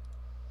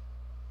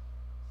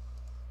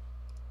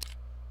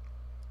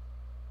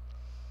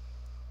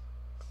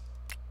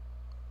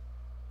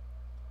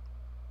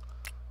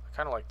 I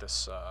kind of like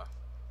this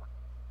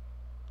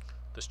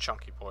this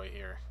chunky boy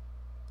here.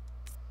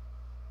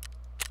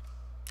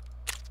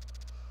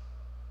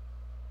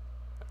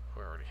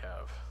 We already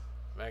have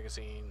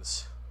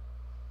magazines.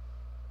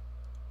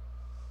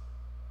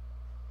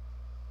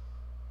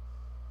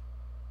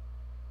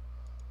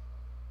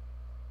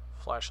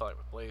 Flashlight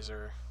with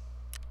laser.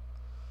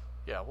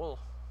 Yeah,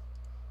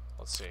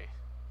 let's see.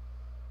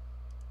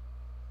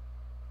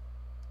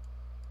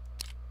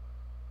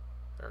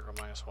 Ergo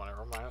 -1,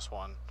 ergo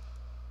 -1.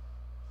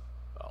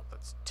 Well,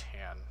 that's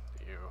tan.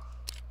 Ew.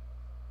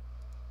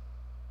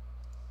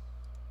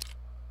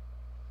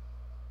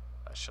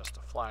 That's just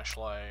a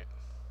flashlight.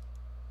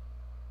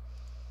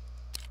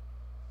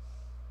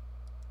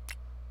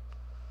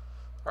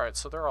 Alright,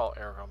 so they're all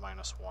ergo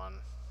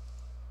 -1.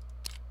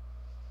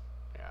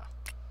 Yeah.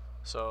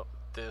 So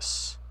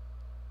this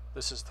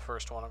is the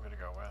first one I'm going to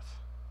go with.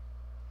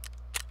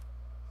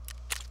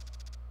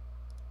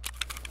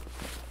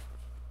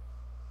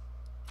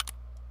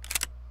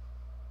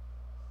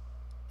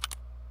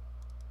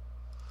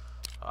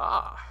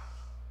 Ah.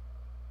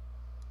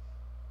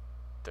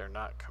 They're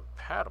not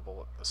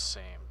compatible at the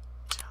same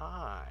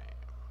time.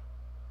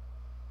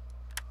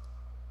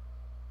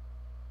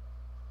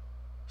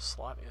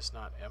 Slot is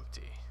not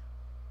empty.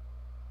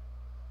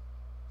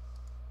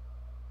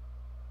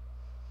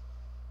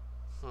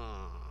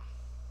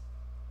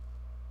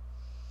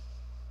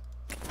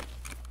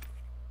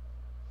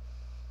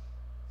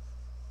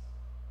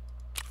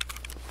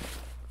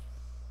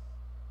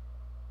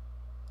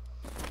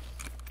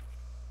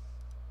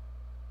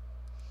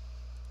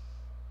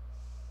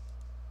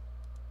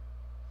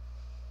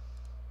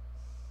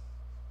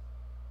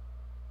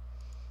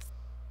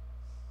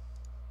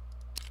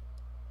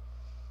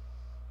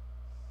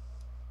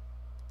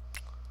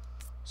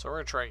 So we're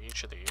going to try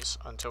each of these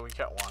until we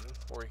get one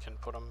where we can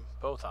put them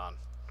both on.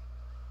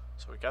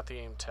 So we got the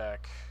aim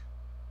tech,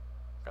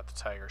 got the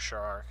tiger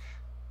shark.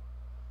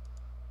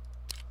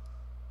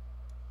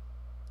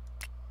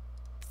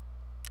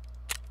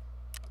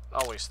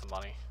 I'll waste the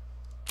money.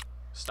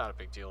 It's not a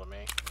big deal to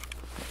me.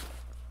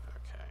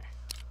 Okay.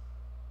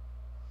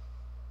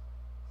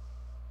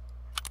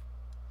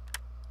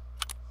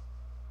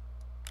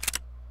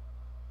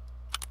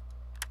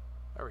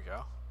 There we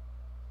go.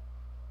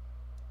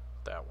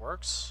 That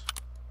works.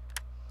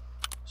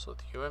 So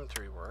the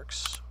UM3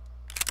 works.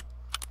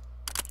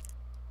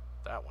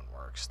 That one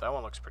works. That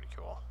one looks pretty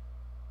cool.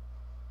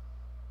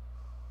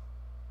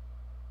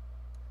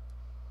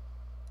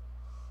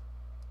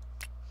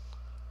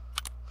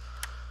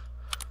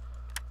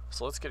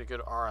 So let's get a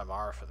good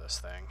RMR for this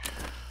thing.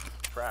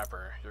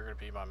 Trapper, you're going to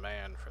be my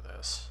man for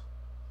this.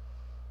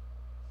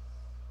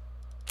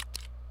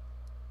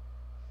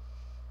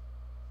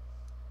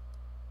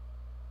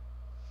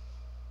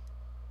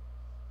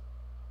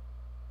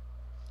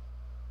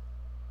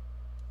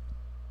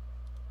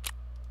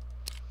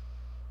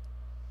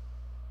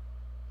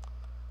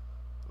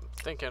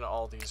 Thinking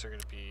all these are going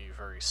to be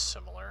very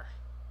similar.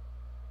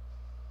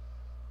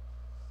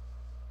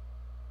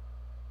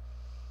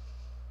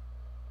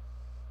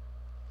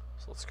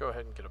 So let's go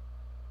ahead and get a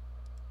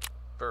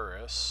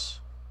Burris.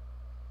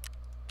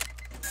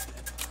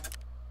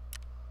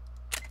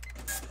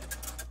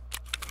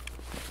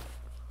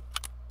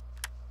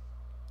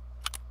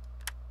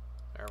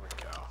 There we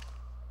go.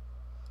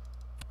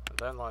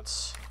 then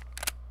let's...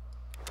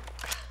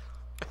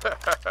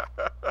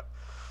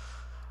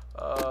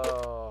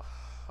 oh,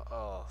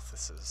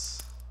 this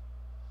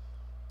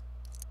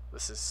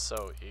is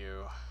so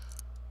ew.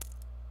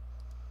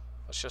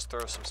 Let's just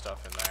throw some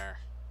stuff in there.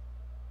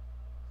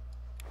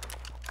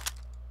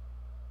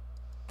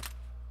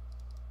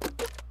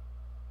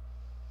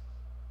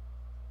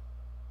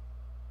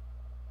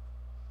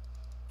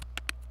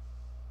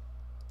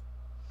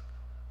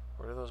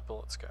 Where do those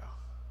bullets go?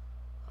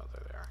 Oh,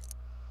 there they are.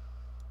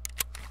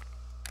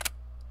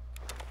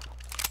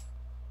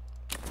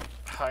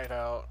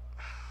 Hideout.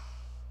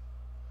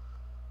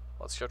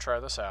 Let's go try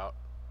this out.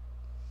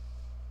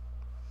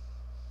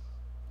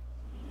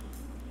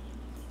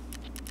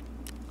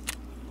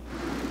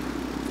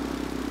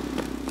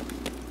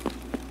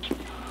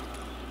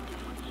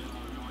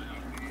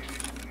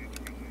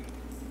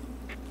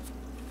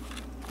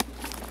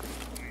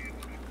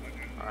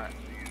 Alright.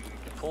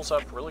 It pulls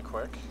up really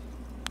quick.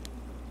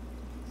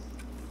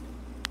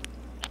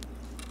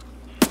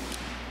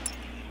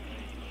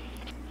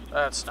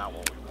 That's not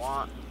what we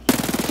want.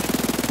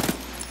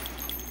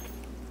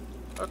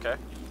 Okay.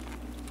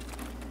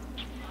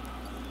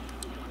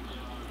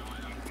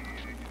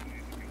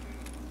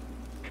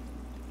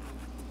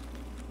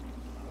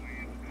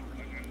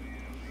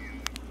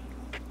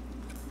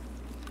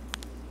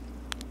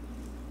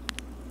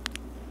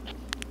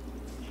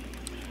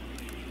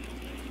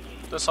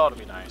 This ought to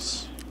be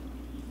nice.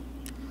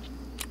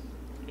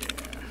 Yeah.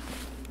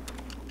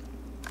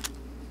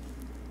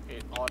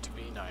 It ought to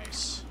be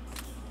nice.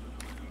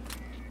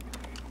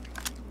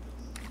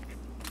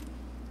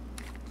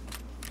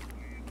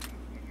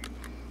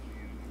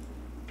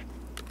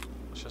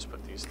 Let's just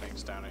put these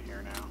things down in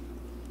here now.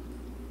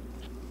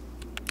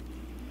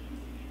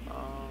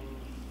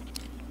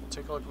 We'll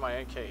take a look at my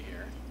AK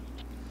here.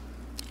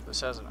 This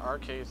has an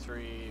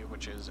RK3,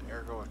 which is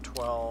ergo of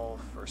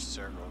 12 versus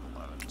ergo of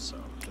 11, so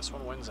this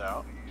one wins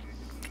out.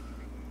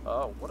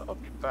 What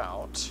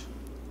about...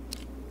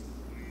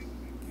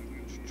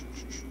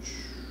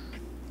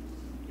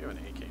 You have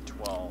an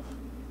AK-12.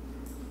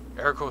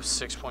 Ergo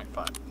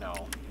 6.5,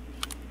 no.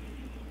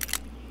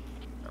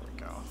 There we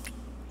go.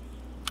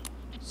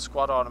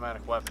 Squad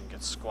automatic weapon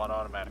gets squad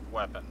automatic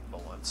weapon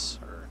bullets,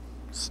 or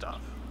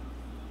stuff.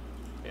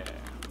 Yeah.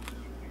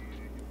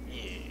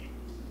 Yeah.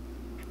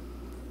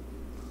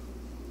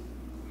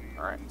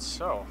 Alright,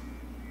 so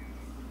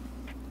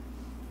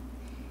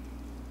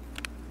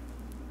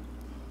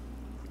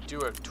we do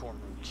have tour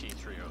room key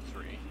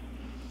 303.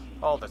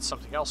 Oh, that's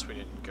something else we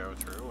didn't go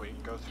through. We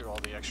can go through all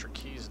the extra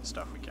keys and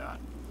stuff we got.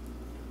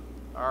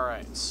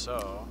 Alright,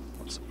 so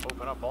let's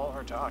open up all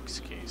our docs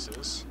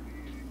cases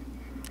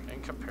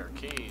and compare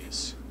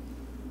keys.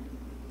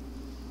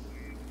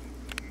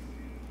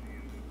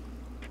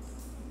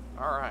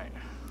 Alright,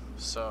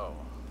 so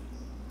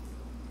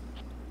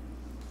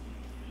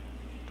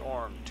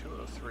dorm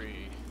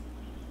 203.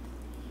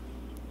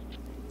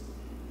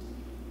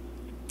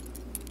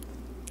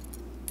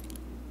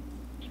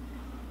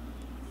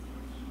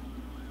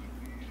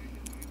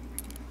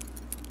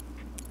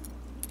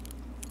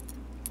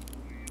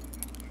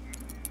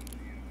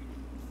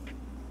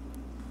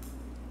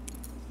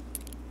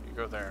 You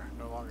go there.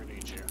 No longer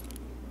need you.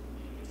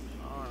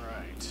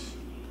 Alright.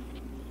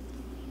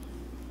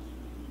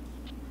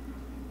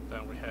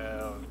 Then we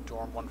have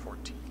dorm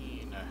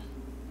 114.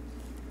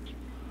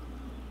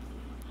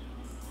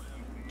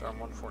 Dorm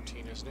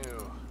 114 is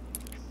new.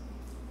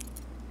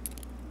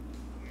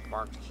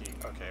 Marked key.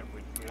 Okay,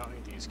 we don't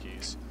need these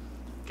keys.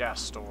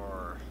 Gas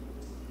store.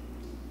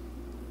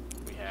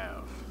 We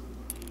have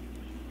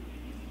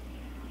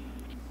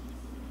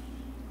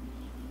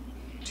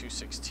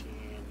 216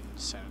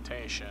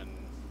 sanitation.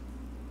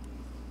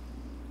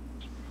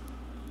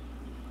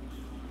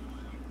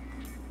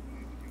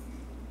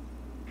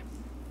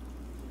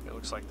 It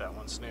looks like that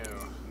one's new.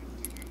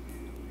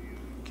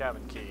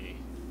 Cabin key.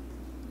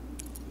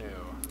 New.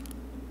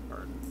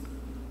 Or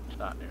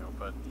not new,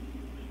 but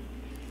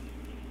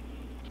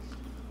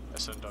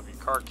SNW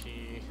car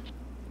key.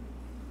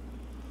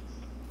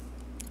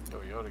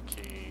 Toyota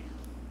key.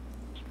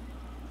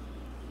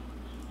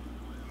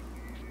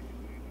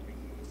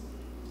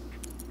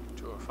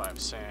 .205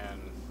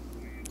 sand.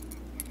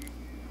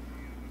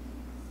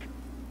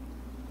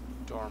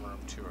 Dorm room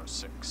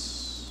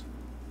 206.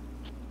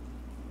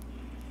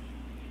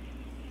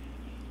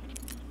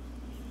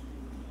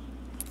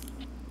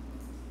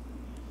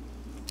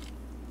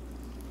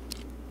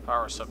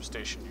 Power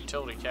substation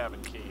utility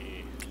cabin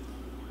key.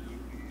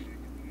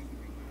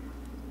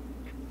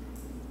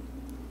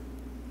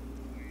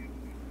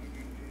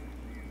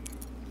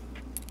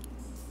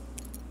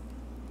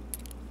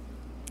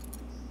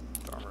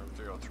 Dorm room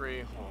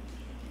 303. We'll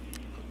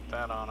put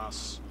that on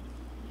us.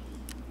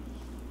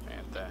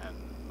 And then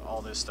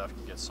all this stuff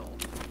can get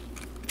sold.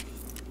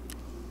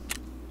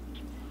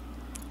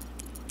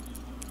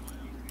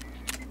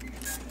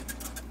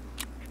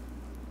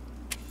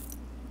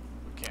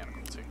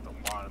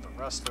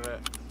 Rest of it.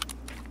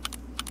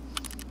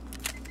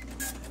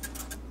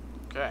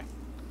 Okay.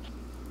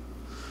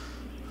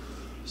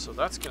 So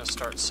that's going to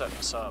start setting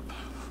us up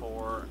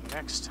for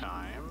next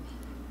time.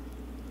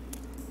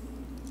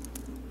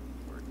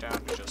 We're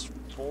down to just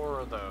 4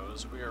 of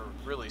those. We are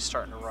really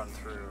starting to run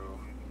through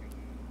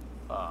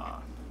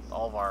all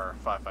of our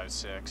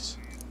 5.56.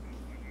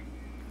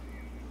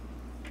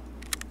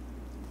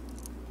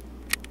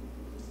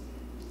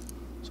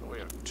 So we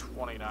have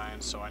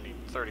 29, so I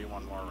need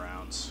 31 more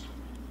rounds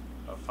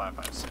of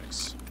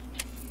 5.56.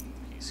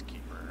 Peacekeeper.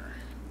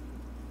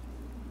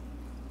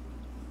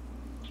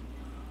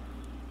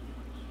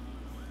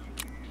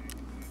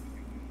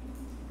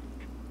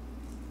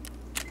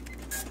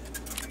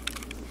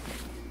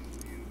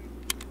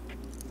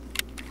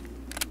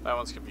 That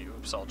one's gonna be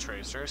oops all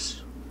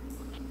tracers.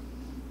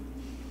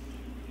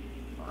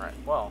 Alright,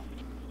 well,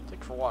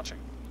 thank you for watching.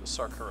 This is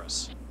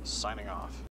Sarkuris, signing off.